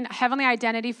accessing heavenly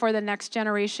identity for the next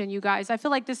generation, you guys. I feel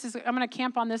like I'm going to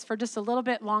camp on this for just a little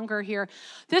bit longer here.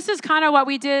 This is kind of what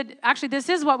we did. Actually, this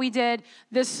is what we did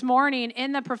this morning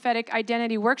in the prophetic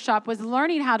identity workshop, was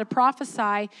learning how to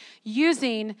prophesy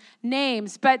using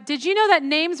names. But did you know that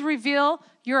names reveal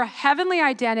your heavenly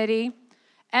identity,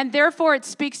 and therefore it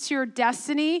speaks to your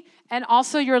destiny and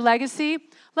also your legacy?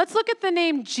 Let's look at the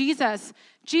name Jesus.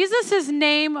 Jesus'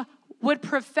 name would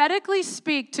prophetically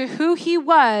speak to who he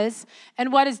was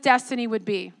and what his destiny would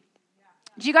be.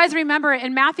 Do you guys remember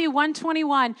in Matthew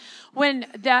 1:21, when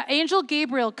the angel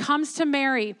Gabriel comes to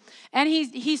Mary and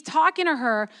he's talking to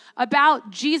her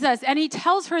about Jesus, and he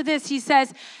tells her this, he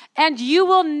says, "And you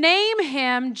will name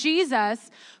him Jesus,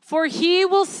 for he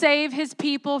will save his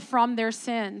people from their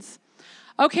sins."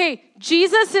 Okay,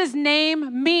 Jesus'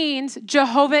 name means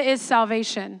Jehovah is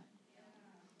salvation.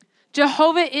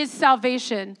 Jehovah is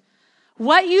salvation.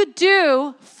 What you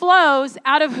do flows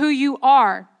out of who you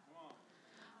are.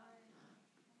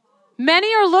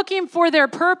 Many are looking for their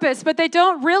purpose, but they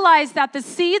don't realize that the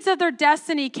seeds of their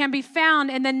destiny can be found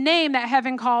in the name that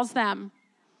heaven calls them.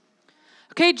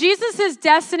 Okay, Jesus'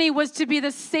 destiny was to be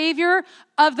the Savior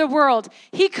of the world.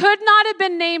 He could not have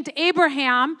been named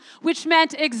Abraham, which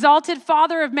meant exalted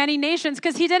father of many nations,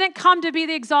 because he didn't come to be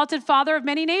the exalted father of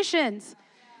many nations.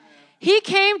 He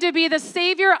came to be the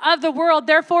Savior of the world.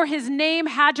 Therefore, his name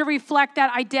had to reflect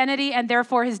that identity and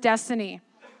therefore his destiny.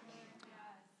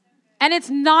 And it's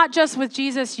not just with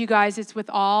Jesus, you guys. It's with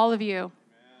all of you.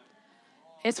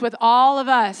 It's with all of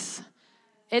us.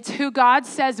 It's who God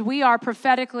says we are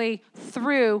prophetically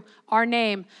through our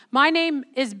name. My name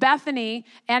is Bethany,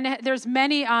 and there's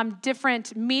many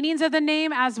different meanings of the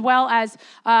name, as well as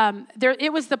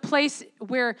it was the place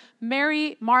where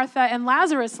Mary, Martha, and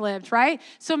Lazarus lived, right?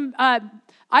 So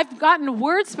I've gotten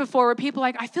words before where people are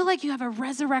like, I feel like you have a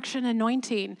resurrection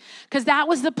anointing, because that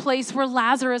was the place where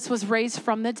Lazarus was raised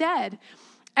from the dead.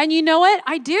 And you know what?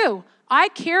 I do. I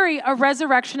carry a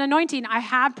resurrection anointing. I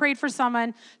have prayed for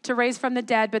someone to raise from the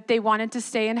dead, but they wanted to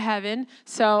stay in heaven.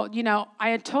 So,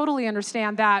 I totally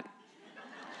understand that.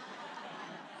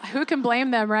 Who can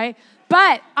blame them, right?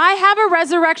 But I have a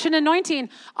resurrection anointing.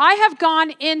 I have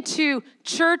gone into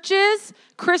churches,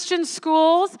 Christian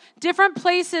schools, different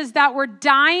places that were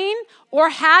dying or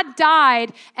had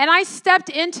died, and I stepped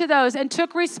into those and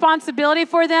took responsibility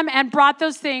for them and brought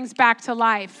those things back to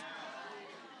life.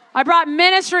 I brought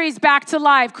ministries back to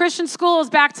life, Christian schools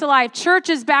back to life,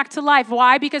 churches back to life.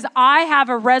 Why? Because I have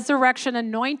a resurrection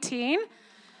anointing,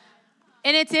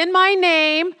 and it's in my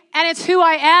name, and it's who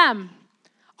I am.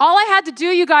 All I had to do,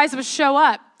 you guys, was show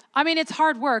up. I mean, it's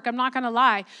hard work, I'm not going to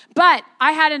lie. But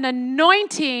I had an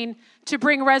anointing to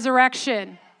bring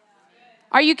resurrection.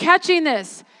 Are you catching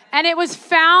this? And it was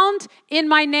found in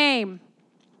my name.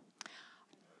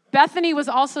 Bethany was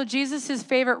also Jesus'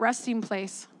 favorite resting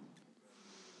place.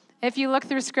 If you look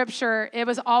through scripture, it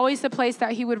was always the place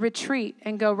that he would retreat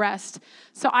and go rest.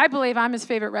 So I believe I'm his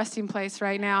favorite resting place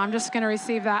right now. I'm just going to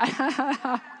receive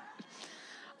that.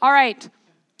 All right.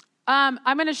 I'm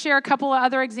going to share a couple of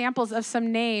other examples of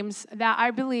some names that I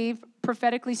believe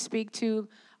prophetically speak to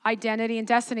identity and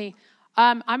destiny.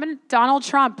 Donald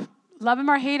Trump. Love him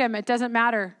or hate him, it doesn't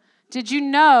matter. Did you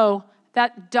know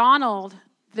that Donald,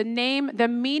 the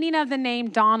meaning of the name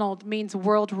Donald means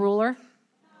world ruler?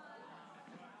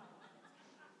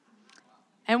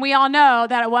 And we all know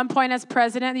that at one point as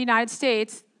president of the United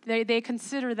States, they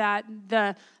consider that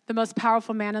the most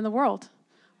powerful man in the world.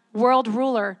 World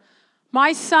ruler.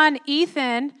 My son,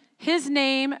 Ethan, his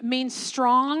name means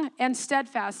strong and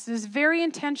steadfast. It is very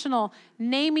intentional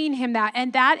naming him that.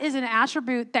 And that is an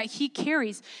attribute that he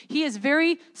carries. He is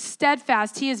very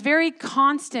steadfast. He is very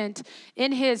constant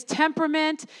in his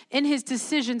temperament, in his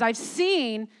decisions. I've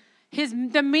seen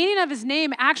the meaning of his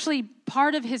name actually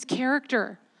part of his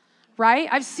character. Right?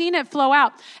 I've seen it flow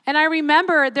out. And I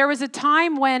remember there was a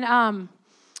time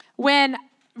when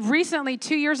recently,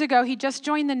 2 years ago, he just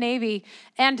joined the Navy.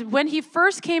 And when he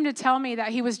first came to tell me that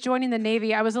he was joining the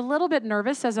Navy, I was a little bit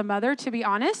nervous as a mother, to be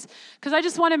honest, because I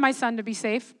just wanted my son to be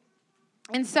safe.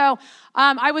 And so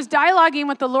I was dialoguing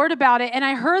with the Lord about it, and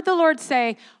I heard the Lord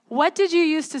say, what did you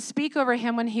use to speak over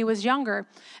him when he was younger?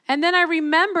 And then I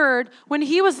remembered when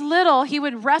he was little, he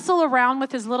would wrestle around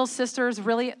with his little sisters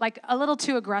really like a little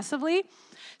too aggressively.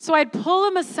 So I'd pull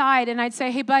him aside and I'd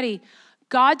say, hey, buddy,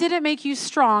 God didn't make you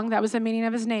strong. That was the meaning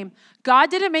of his name. God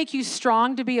didn't make you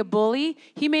strong to be a bully.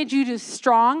 He made you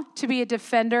strong to be a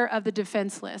defender of the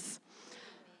defenseless.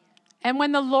 And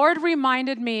when the Lord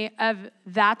reminded me of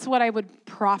that's what I would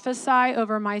prophesy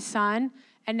over my son,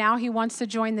 and now he wants to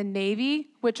join the Navy,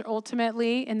 which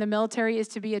ultimately in the military is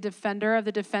to be a defender of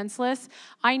the defenseless,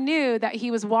 I knew that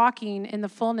he was walking in the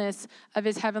fullness of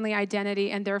his heavenly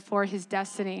identity and therefore his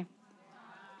destiny,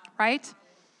 right?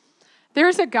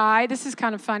 There's a guy, this is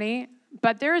kind of funny,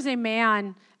 but there is a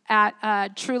man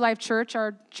at True Life Church,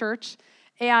 our church,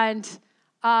 and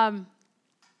I'm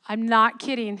not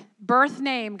kidding. Birth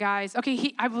name, guys.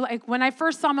 Okay, when I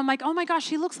first saw him, I'm like, oh my gosh,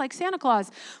 he looks like Santa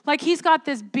Claus. Like he's got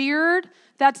this beard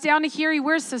that's down to here. He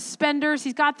wears suspenders.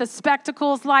 He's got the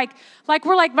spectacles. Like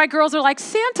my girls are like,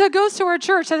 Santa goes to our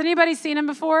church. Has anybody seen him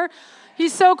before?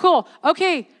 He's so cool.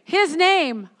 Okay, his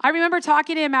name. I remember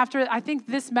talking to him after, I think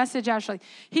this message actually.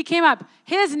 He came up.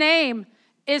 His name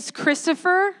is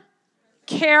Christopher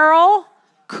Carol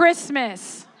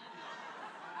Christmas.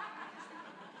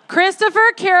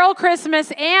 Christopher Carol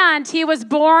Christmas, and he was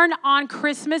born on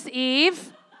Christmas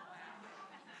Eve,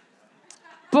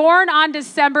 born on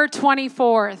December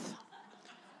 24th.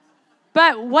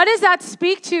 But what does that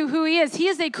speak to who he is? He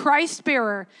is a Christ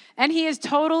bearer, and he is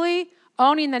totally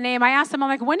owning the name. I asked him, I'm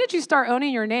like, when did you start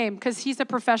owning your name? Because he's a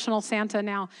professional Santa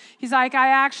now. He's like, I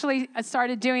actually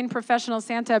started doing professional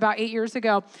Santa about 8 years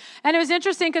ago. And it was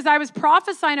interesting because I was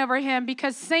prophesying over him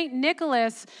because St.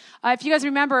 Nicholas, if you guys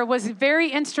remember, was very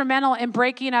instrumental in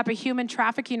breaking up a human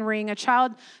trafficking ring, a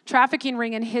child trafficking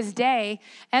ring in his day.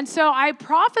 And so I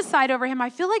prophesied over him,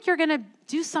 I feel like you're going to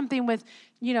do something with,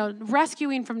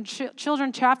 rescuing from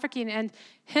children trafficking. And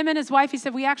him and his wife, he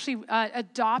said, we actually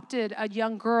adopted a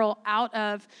young girl out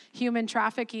of human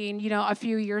trafficking, a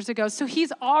few years ago. So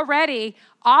he's already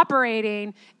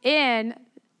operating in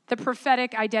the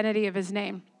prophetic identity of his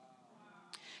name.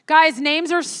 Guys,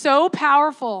 names are so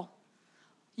powerful.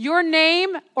 Your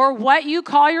name or what you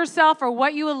call yourself or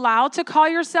what you allow to call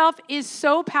yourself is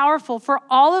so powerful for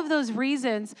all of those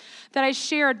reasons that I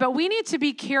shared. But we need to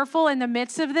be careful in the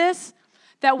midst of this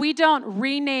that we don't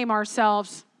rename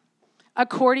ourselves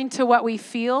according to what we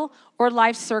feel or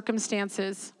life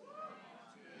circumstances.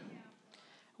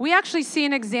 We actually see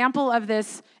an example of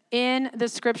this in the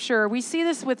scripture. We see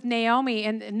this with Naomi,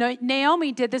 and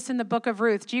Naomi did this in the book of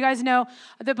Ruth. Do you guys know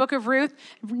the book of Ruth?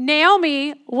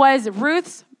 Naomi was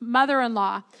Ruth's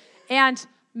mother-in-law, and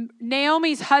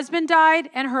Naomi's husband died,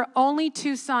 and her only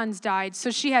 2 sons died.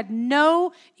 So she had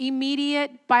no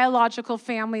immediate biological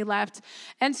family left.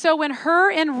 And so when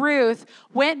her and Ruth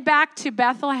went back to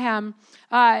Bethlehem,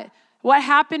 what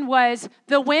happened was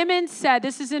the women said,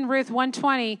 this is in Ruth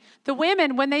 1:20, the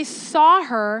women, when they saw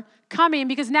her coming,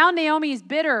 because now Naomi is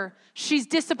bitter, she's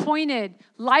disappointed,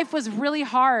 life was really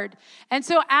hard. And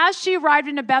so as she arrived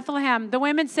into Bethlehem, the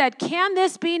women said, can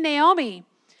this be Naomi?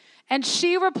 And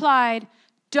she replied,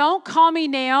 don't call me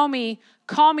Naomi,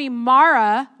 call me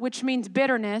Mara, which means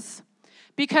bitterness,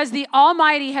 because the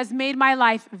Almighty has made my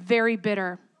life very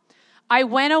bitter. I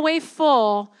went away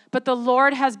full, but the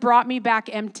Lord has brought me back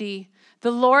empty.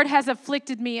 The Lord has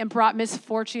afflicted me and brought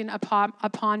misfortune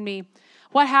upon me.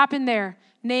 What happened there?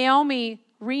 Naomi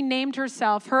renamed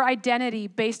herself, her identity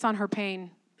based on her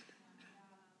pain.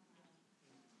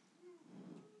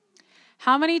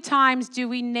 How many times do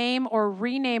we name or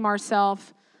rename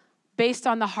ourselves based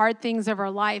on the hard things of our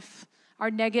life,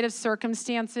 our negative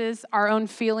circumstances, our own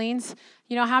feelings?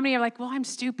 How many are like, well, I'm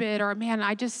stupid, or man,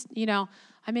 I just,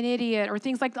 I'm an idiot, or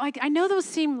things like I know those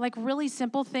seem like really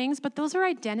simple things, but those are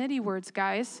identity words,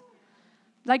 guys.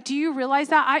 Like, do you realize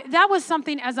that? That was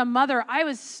something as a mother, I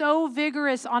was so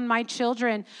vigorous on my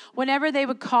children whenever they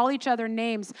would call each other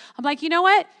names. I'm like, you know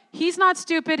what? He's not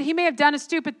stupid. He may have done a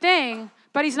stupid thing,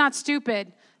 but he's not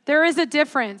stupid. There is a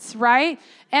difference, right?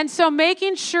 And so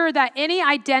making sure that any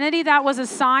identity that was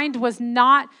assigned was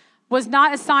not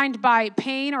assigned by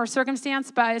pain or circumstance,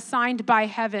 but assigned by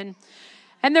heaven.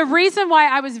 And the reason why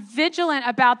I was vigilant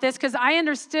about this, because I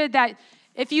understood that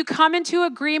if you come into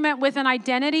agreement with an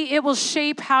identity, it will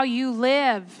shape how you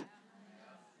live.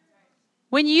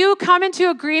 When you come into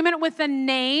agreement with a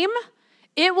name,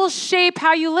 it will shape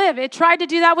how you live. It tried to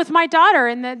do that with my daughter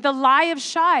in the lie of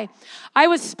shy. I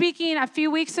was speaking a few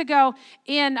weeks ago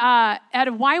at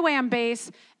a YWAM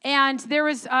base, And there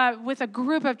was with a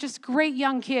group of just great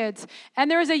young kids. And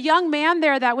there was a young man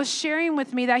there that was sharing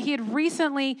with me that he had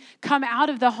recently come out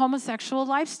of the homosexual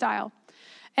lifestyle.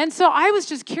 And so I was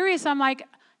just curious. I'm like,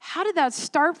 how did that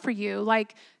start for you?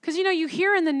 Like, because, you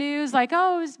hear in the news, like,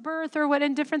 oh, his birth or what,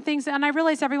 and different things. And I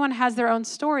realize everyone has their own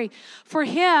story. For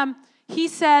him, he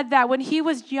said that when he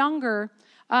was younger,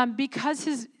 because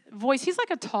his voice, he's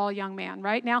like a tall young man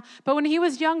right now, but when he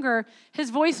was younger, his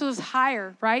voice was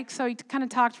higher, right? So he kind of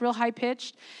talked real high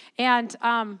pitched, and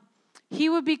he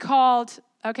would be called,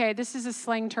 okay, this is a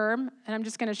slang term, and I'm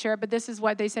just going to share it, but this is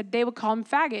what they said. They would call him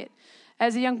faggot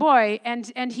as a young boy,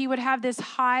 and he would have this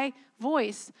high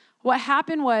voice. What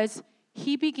happened was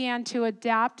he began to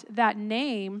adapt that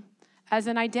name as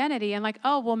an identity and like,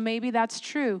 oh, well, maybe that's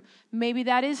true. Maybe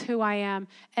that is who I am.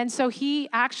 And so he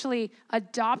actually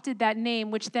adopted that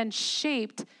name, which then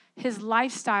shaped his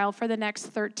lifestyle for the next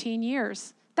 13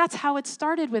 years. That's how it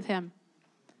started with him.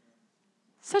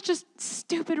 Such a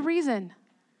stupid reason.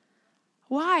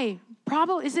 Why?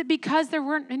 Probably, is it because there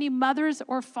weren't any mothers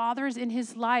or fathers in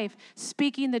his life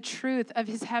speaking the truth of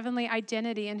his heavenly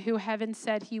identity and who heaven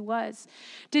said he was?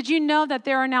 Did you know that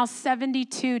there are now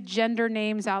 72 gender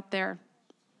names out there?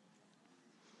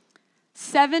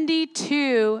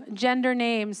 72 gender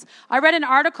names. I read an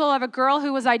article of a girl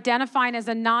who was identifying as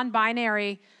a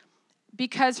non-binary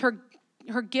because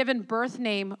her given birth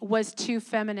name was too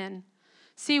feminine.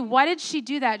 See, why did she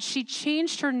do that? She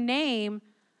changed her name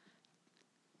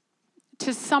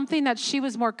to something that she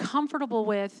was more comfortable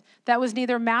with that was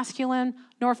neither masculine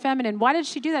nor feminine. Why did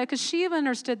she do that? Because she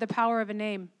understood the power of a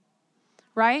name,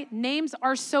 right? Names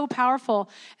are so powerful,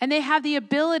 and they have the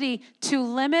ability to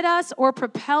limit us or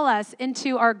propel us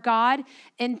into our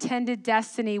God-intended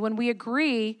destiny when we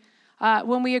agree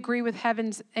with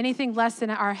heaven's anything less than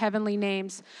our heavenly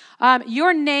names.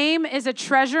 Your name is a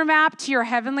treasure map to your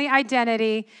heavenly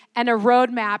identity and a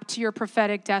roadmap to your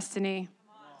prophetic destiny.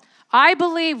 I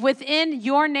believe within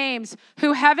your names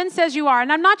who heaven says you are. And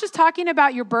I'm not just talking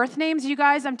about your birth names, you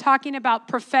guys. I'm talking about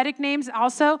prophetic names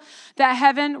also that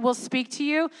heaven will speak to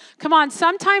you. Come on,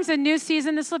 sometimes a new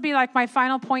season, this will be like my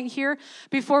final point here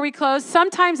before we close.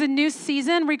 Sometimes a new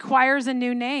season requires a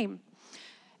new name.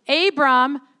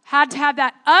 Abram had to have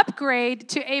that upgrade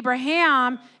to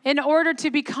Abraham in order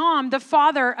to become the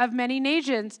father of many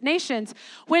nations.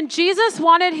 When Jesus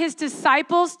wanted his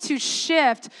disciples to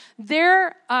shift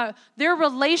their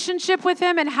relationship with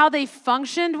him and how they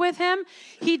functioned with him,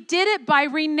 he did it by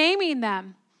renaming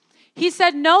them. He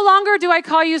said, no longer do I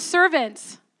call you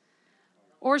servants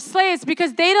or slaves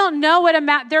because they don't know what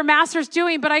their master's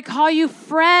doing, but I call you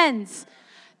friends.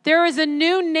 There is a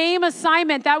new name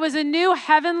assignment. That was a new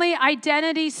heavenly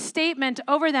identity statement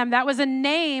over them. That was a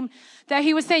name that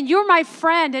he was saying, you're my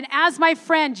friend, and as my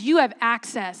friend, you have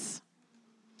access.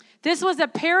 This was a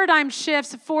paradigm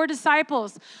shift for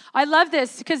disciples. I love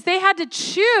this because they had to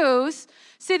choose.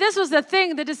 See, this was the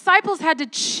thing. The disciples had to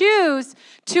choose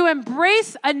to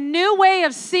embrace a new way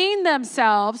of seeing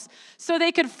themselves so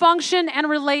they could function and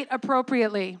relate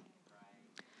appropriately.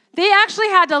 They actually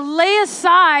had to lay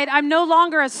aside, I'm no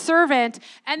longer a servant,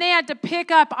 and they had to pick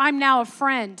up, I'm now a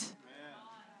friend.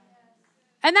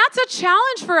 And that's a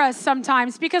challenge for us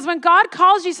sometimes because when God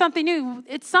calls you something new,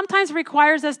 it sometimes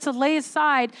requires us to lay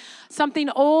aside something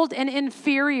old and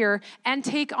inferior and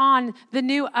take on the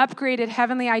new upgraded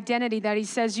heavenly identity that he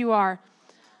says you are.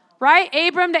 Right?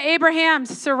 Abram to Abraham,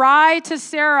 Sarai to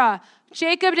Sarah,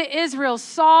 Jacob to Israel,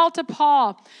 Saul to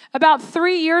Paul. About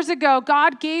 3 years ago,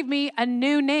 God gave me a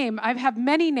new name. I have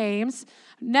many names,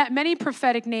 many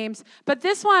prophetic names, but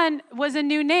this one was a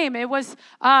new name. It was,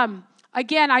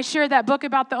 again, I shared that book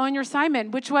about the Own Your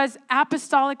Assignment, which was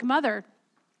Apostolic Mother.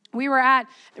 We were at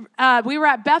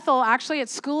Bethel, actually at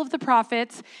School of the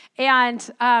Prophets, and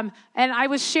I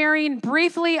was sharing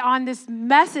briefly on this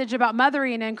message about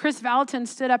mothering, and Chris Valentin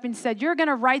stood up and said, you're going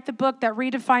to write the book that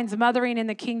redefines mothering in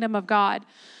the kingdom of God.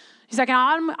 He's like,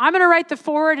 I'm going to write the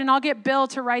foreword, and I'll get Bill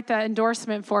to write the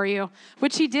endorsement for you,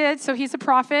 which he did, so he's a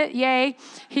prophet. Yay.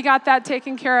 He got that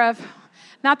taken care of.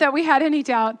 Not that we had any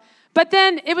doubt. But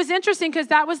then it was interesting because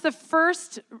that was the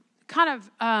first kind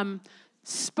of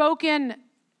spoken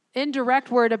indirect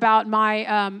word about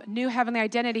my new heavenly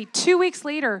identity. 2 weeks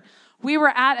later, we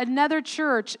were at another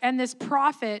church, and this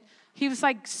prophet, he was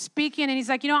like speaking, and he's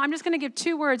like, I'm just going to give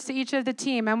 2 words to each of the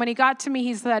team. And when he got to me,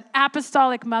 he said,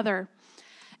 Apostolic Mother.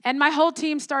 And my whole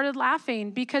team started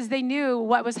laughing because they knew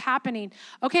what was happening.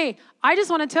 Okay, I just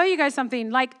want to tell you guys something.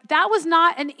 Like, that was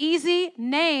not an easy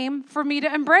name for me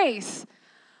to embrace.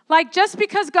 Like, just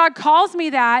because God calls me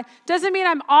that doesn't mean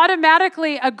I'm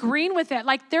automatically agreeing with it.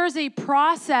 Like, there's a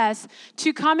process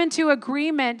to come into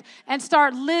agreement and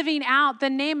start living out the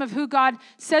name of who God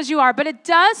says you are. But it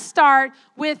does start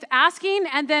with asking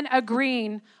and then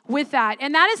agreeing with that.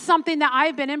 And that is something that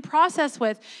I've been in process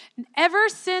with. Ever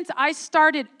since I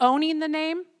started owning the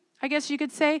name, I guess you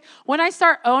could say, when I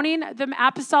start owning the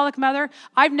Apostolic Mother,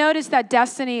 I've noticed that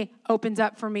destiny opens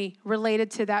up for me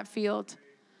related to that field.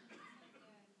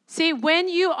 See, when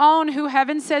you own who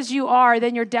heaven says you are,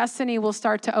 then your destiny will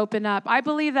start to open up. I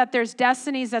believe that there's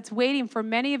destinies that's waiting for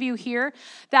many of you here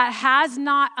that has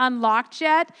not unlocked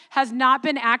yet, has not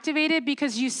been activated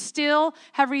because you still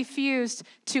have refused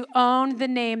to own the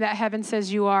name that heaven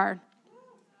says you are.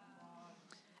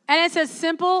 And it's as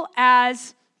simple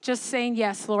as just saying,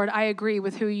 yes, Lord, I agree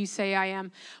with who you say I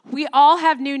am. We all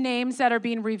have new names that are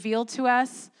being revealed to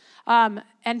us.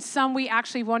 And some we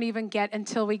actually won't even get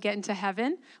until we get into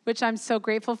heaven, which I'm so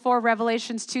grateful for.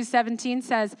 Revelations 2:17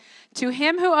 says, to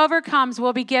him who overcomes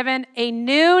will be given a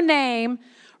new name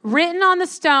written on the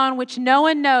stone, which no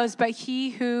one knows but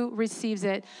he who receives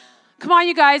it. Come on,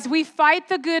 you guys, we fight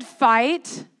the good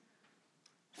fight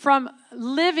from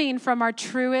living from our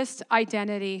truest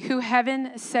identity, who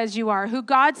heaven says you are, who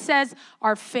God says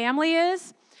our family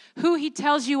is, who he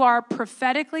tells you are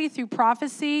prophetically through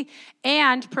prophecy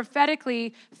and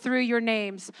prophetically through your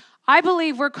names. I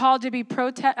believe we're called to be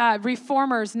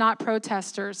reformers, not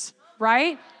protesters,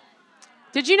 right?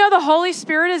 Did you know the Holy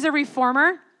Spirit is a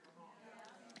reformer?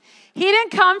 He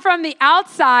didn't come from the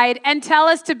outside and tell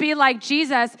us to be like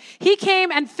Jesus. He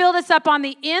came and filled us up on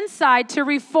the inside to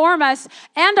reform us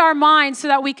and our minds so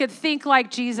that we could think like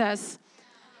Jesus,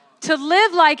 to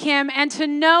live like him, and to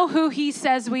know who he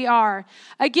says we are.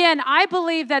 Again, I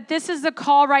believe that this is the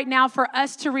call right now for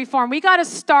us to reform. We got to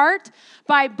start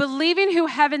by believing who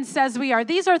heaven says we are.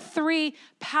 These are 3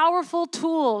 powerful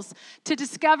tools to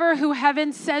discover who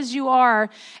heaven says you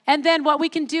are. And then what we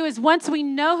can do is once we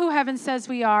know who heaven says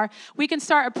we are, we can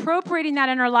start appropriating that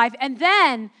in our life. And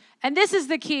then, and this is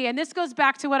the key, and this goes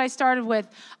back to what I started with,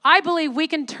 I believe we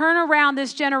can turn around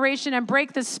this generation and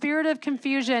break the spirit of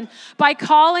confusion by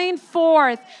calling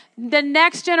forth the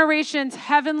next generation's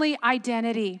heavenly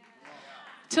identity.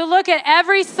 To look at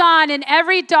every son and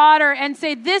every daughter and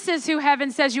say, this is who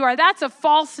heaven says you are. That's a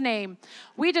false name.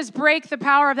 We just break the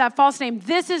power of that false name.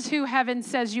 This is who heaven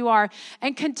says you are,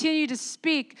 and continue to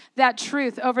speak that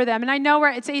truth over them. And I know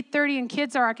it's 8:30 and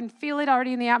kids are, I can feel it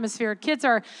already in the atmosphere. Kids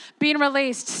are being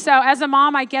released. So as a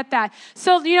mom, I get that.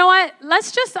 So you know what?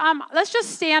 Let's just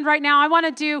stand right now. I want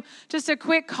to do just a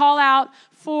quick call out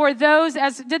for those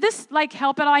did this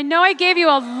help at all? I know I gave you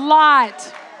a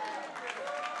lot.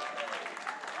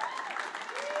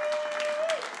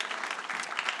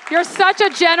 You're such a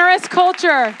generous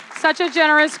culture. Such a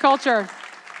generous culture.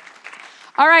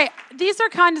 All right. These are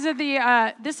kinds of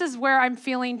this is where I'm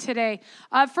feeling today.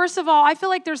 First of all, I feel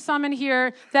like there's some in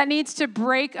here that needs to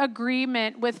break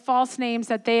agreement with false names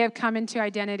that they have come into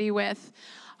identity with.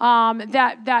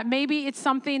 That maybe it's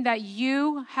something that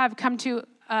you have come to,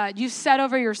 you've said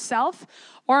over yourself,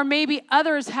 or maybe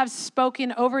others have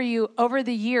spoken over you over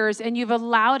the years and you've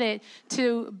allowed it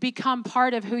to become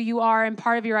part of who you are and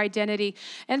part of your identity.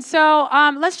 And so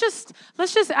let's just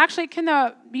actually,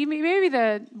 maybe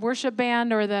the worship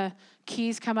band or the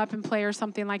keys come up and play or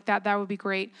something like that. That would be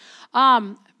great.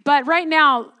 But right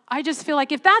now, I just feel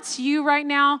like if that's you right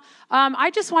now, I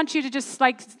just want you to just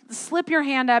slip your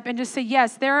hand up and just say,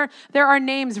 yes, there are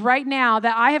names right now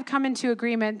that I have come into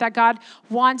agreement that God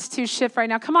wants to shift right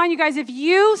now. Come on, you guys, if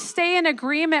you stay in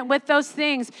agreement with those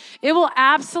things, it will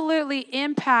absolutely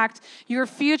impact your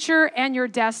future and your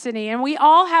destiny. And we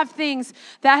all have things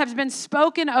that have been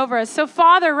spoken over us. So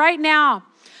Father, right now,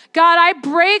 God, I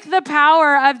break the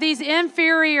power of these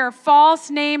inferior false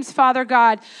names, Father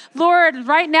God. Lord,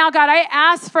 right now, God, I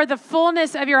ask for the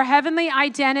fullness of your heavenly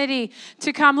identity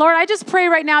to come. Lord, I just pray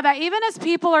right now that even as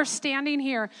people are standing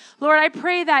here, Lord, I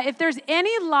pray that if there's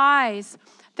any lies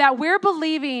that we're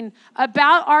believing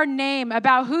about our name,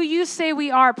 about who you say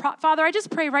we are, Father, I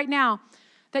just pray right now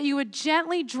that you would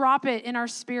gently drop it in our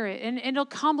spirit, and it'll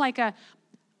come like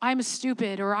I'm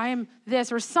stupid, or I'm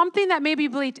this, or something that maybe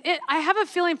believed. I have a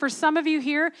feeling for some of you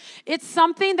here, it's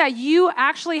something that you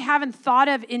actually haven't thought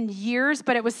of in years,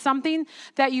 but it was something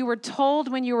that you were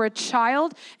told when you were a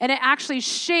child, and it actually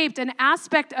shaped an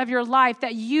aspect of your life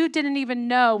that you didn't even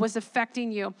know was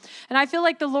affecting you. And I feel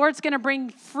like the Lord's going to bring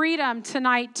freedom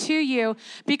tonight to you,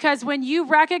 because when you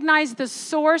recognize the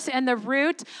source and the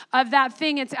root of that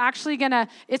thing, it's actually going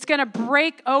to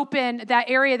break open that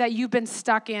area that you've been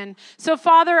stuck in. So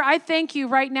Father, I thank you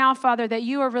right now, Father, that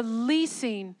you are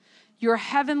releasing your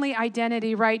heavenly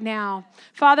identity right now.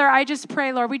 Father, I just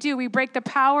pray, Lord, we break the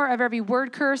power of every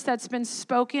word curse that's been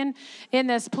spoken in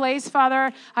this place,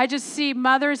 Father. I just see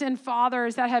mothers and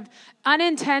fathers that have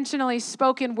unintentionally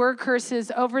spoken word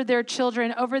curses over their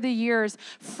children over the years,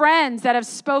 friends that have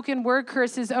spoken word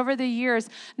curses over the years,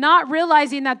 not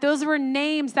realizing that those were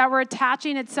names that were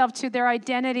attaching itself to their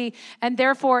identity and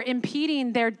therefore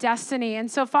impeding their destiny. And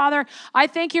so, Father, I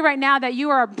thank you right now that you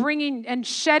are bringing and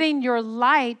shedding your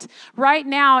light right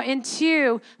now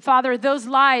into, Father, those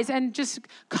lies and just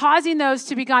causing those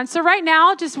to be gone. So right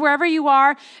now, just wherever you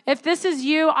are, if this is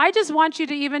you, I just want you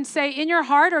to even say in your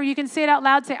heart, or you can say it out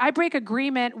loud, say, I break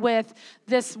agreement with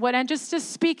this one, and just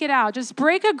speak it out. Just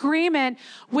break agreement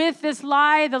with this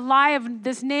lie, the lie of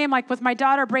this name, like with my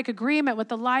daughter, break agreement with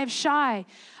the lie of shy.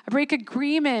 I break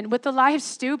agreement with the lie of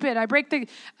stupid. I break the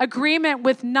agreement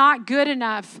with not good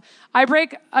enough. I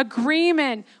break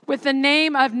agreement with the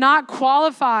name of not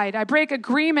qualified. I break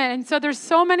agreement. And so there's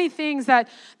so many things that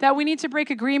we need to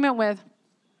break agreement with.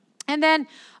 And then,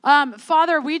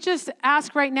 Father, we just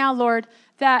ask right now, Lord,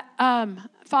 that,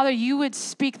 Father, you would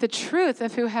speak the truth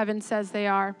of who heaven says they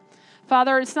are.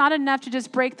 Father, it's not enough to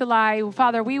just break the lie.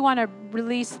 Father, we want to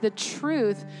release the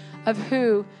truth of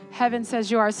who heaven says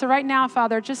you are. So right now,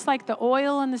 Father, just like the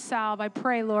oil and the salve, I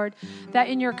pray, Lord, that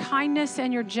in your kindness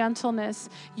and your gentleness,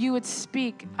 you would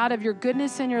speak out of your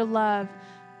goodness and your love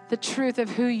the truth of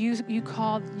who you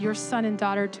called your son and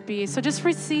daughter to be. So just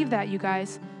receive that, you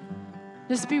guys.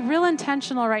 Just be real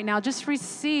intentional right now. Just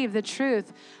receive the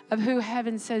truth of who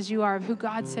heaven says you are, of who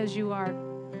God says you are.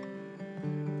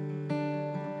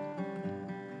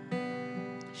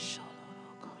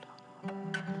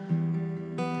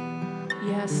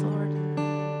 Yes, Lord.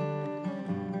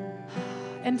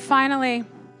 And finally,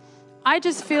 I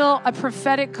just feel a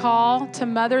prophetic call to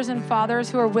mothers and fathers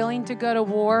who are willing to go to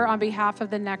war on behalf of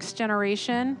the next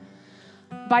generation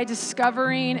by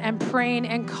discovering and praying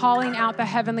and calling out the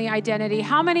heavenly identity.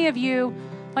 How many of you,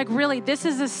 like really, this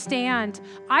is a stand.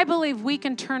 I believe we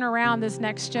can turn around this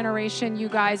next generation, you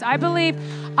guys. I believe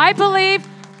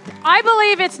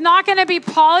it's not going to be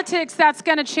politics that's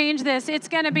going to change this. It's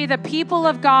going to be the people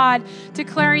of God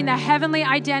declaring the heavenly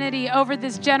identity over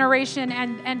this generation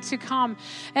and to come.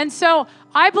 And so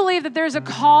I believe that there's a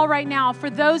call right now for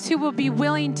those who will be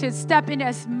willing to step in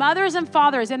as mothers and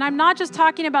fathers. And I'm not just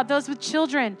talking about those with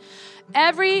children.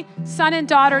 Every son and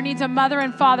daughter needs a mother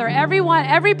and father.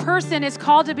 Every person is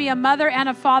called to be a mother and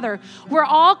a father. We're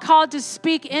all called to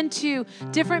speak into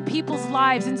different people's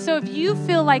lives. And so if you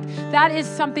feel like that is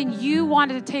something you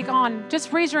wanted to take on,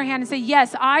 just raise your hand and say,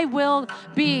 yes, I will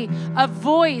be a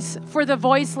voice for the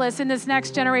voiceless in this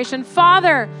next generation.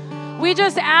 Father, we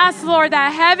just ask, Lord,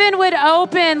 that heaven would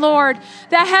open, Lord,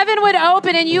 that heaven would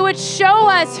open and you would show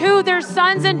us who their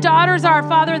sons and daughters are,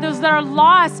 Father, those that are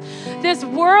lost. This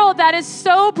world that is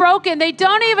so broken, they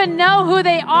don't even know who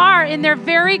they are in their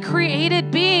very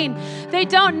created being. They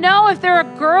don't know if they're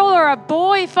a girl or a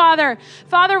boy, Father.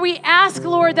 Father, we ask,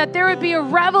 Lord, that there would be a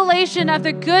revelation of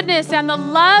the goodness and the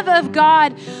love of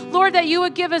God. Lord, that you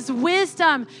would give us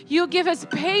wisdom. You would give us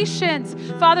patience.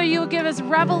 Father, you would give us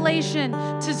revelation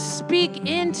to speak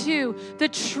into the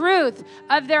truth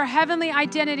of their heavenly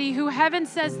identity, who heaven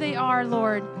says they are,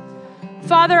 Lord.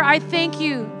 Father, I thank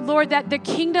you, Lord, that the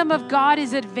kingdom of God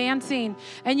is advancing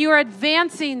and you are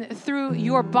advancing through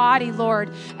your body,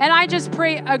 Lord. And I just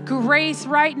pray a grace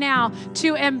right now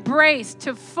to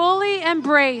fully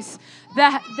embrace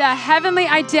the heavenly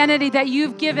identity that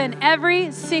you've given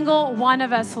every single one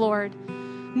of us, Lord.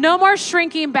 No more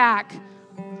shrinking back.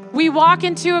 We walk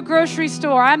into a grocery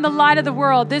store. I'm the light of the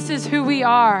world. This is who we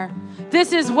are.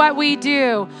 This is what we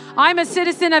do. I'm a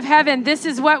citizen of heaven. This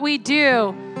is what we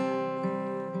do.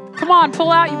 Come on,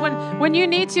 pull out, when you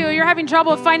need to, you're having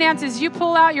trouble with finances, you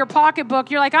pull out your pocketbook.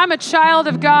 You're like, I'm a child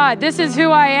of God. This is who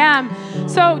I am.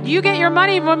 So you get your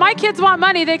money. When my kids want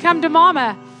money, they come to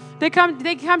mama. They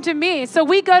come to me. So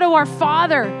we go to our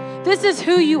Father. This is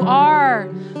who you are.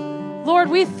 Lord,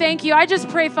 we thank you. I just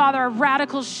pray, Father, a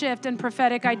radical shift in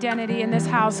prophetic identity in this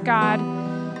house, God.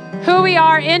 Who we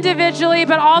are individually,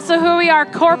 but also who we are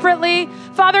corporately.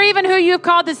 Father, even who you've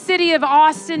called the city of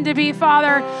Austin to be,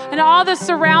 Father, and all the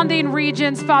surrounding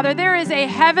regions, Father. There is a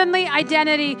heavenly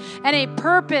identity and a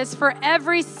purpose for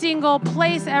every single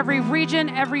place, every region,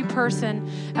 every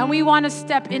person. And we want to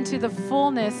step into the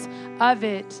fullness of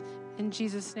it in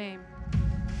Jesus' name.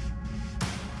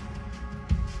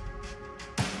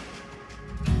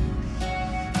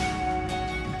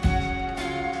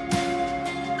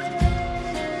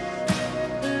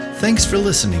 Thanks for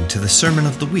listening to the Sermon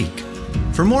of the Week.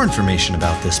 For more information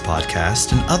about this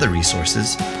podcast and other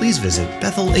resources, please visit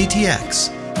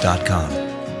bethelatx.com.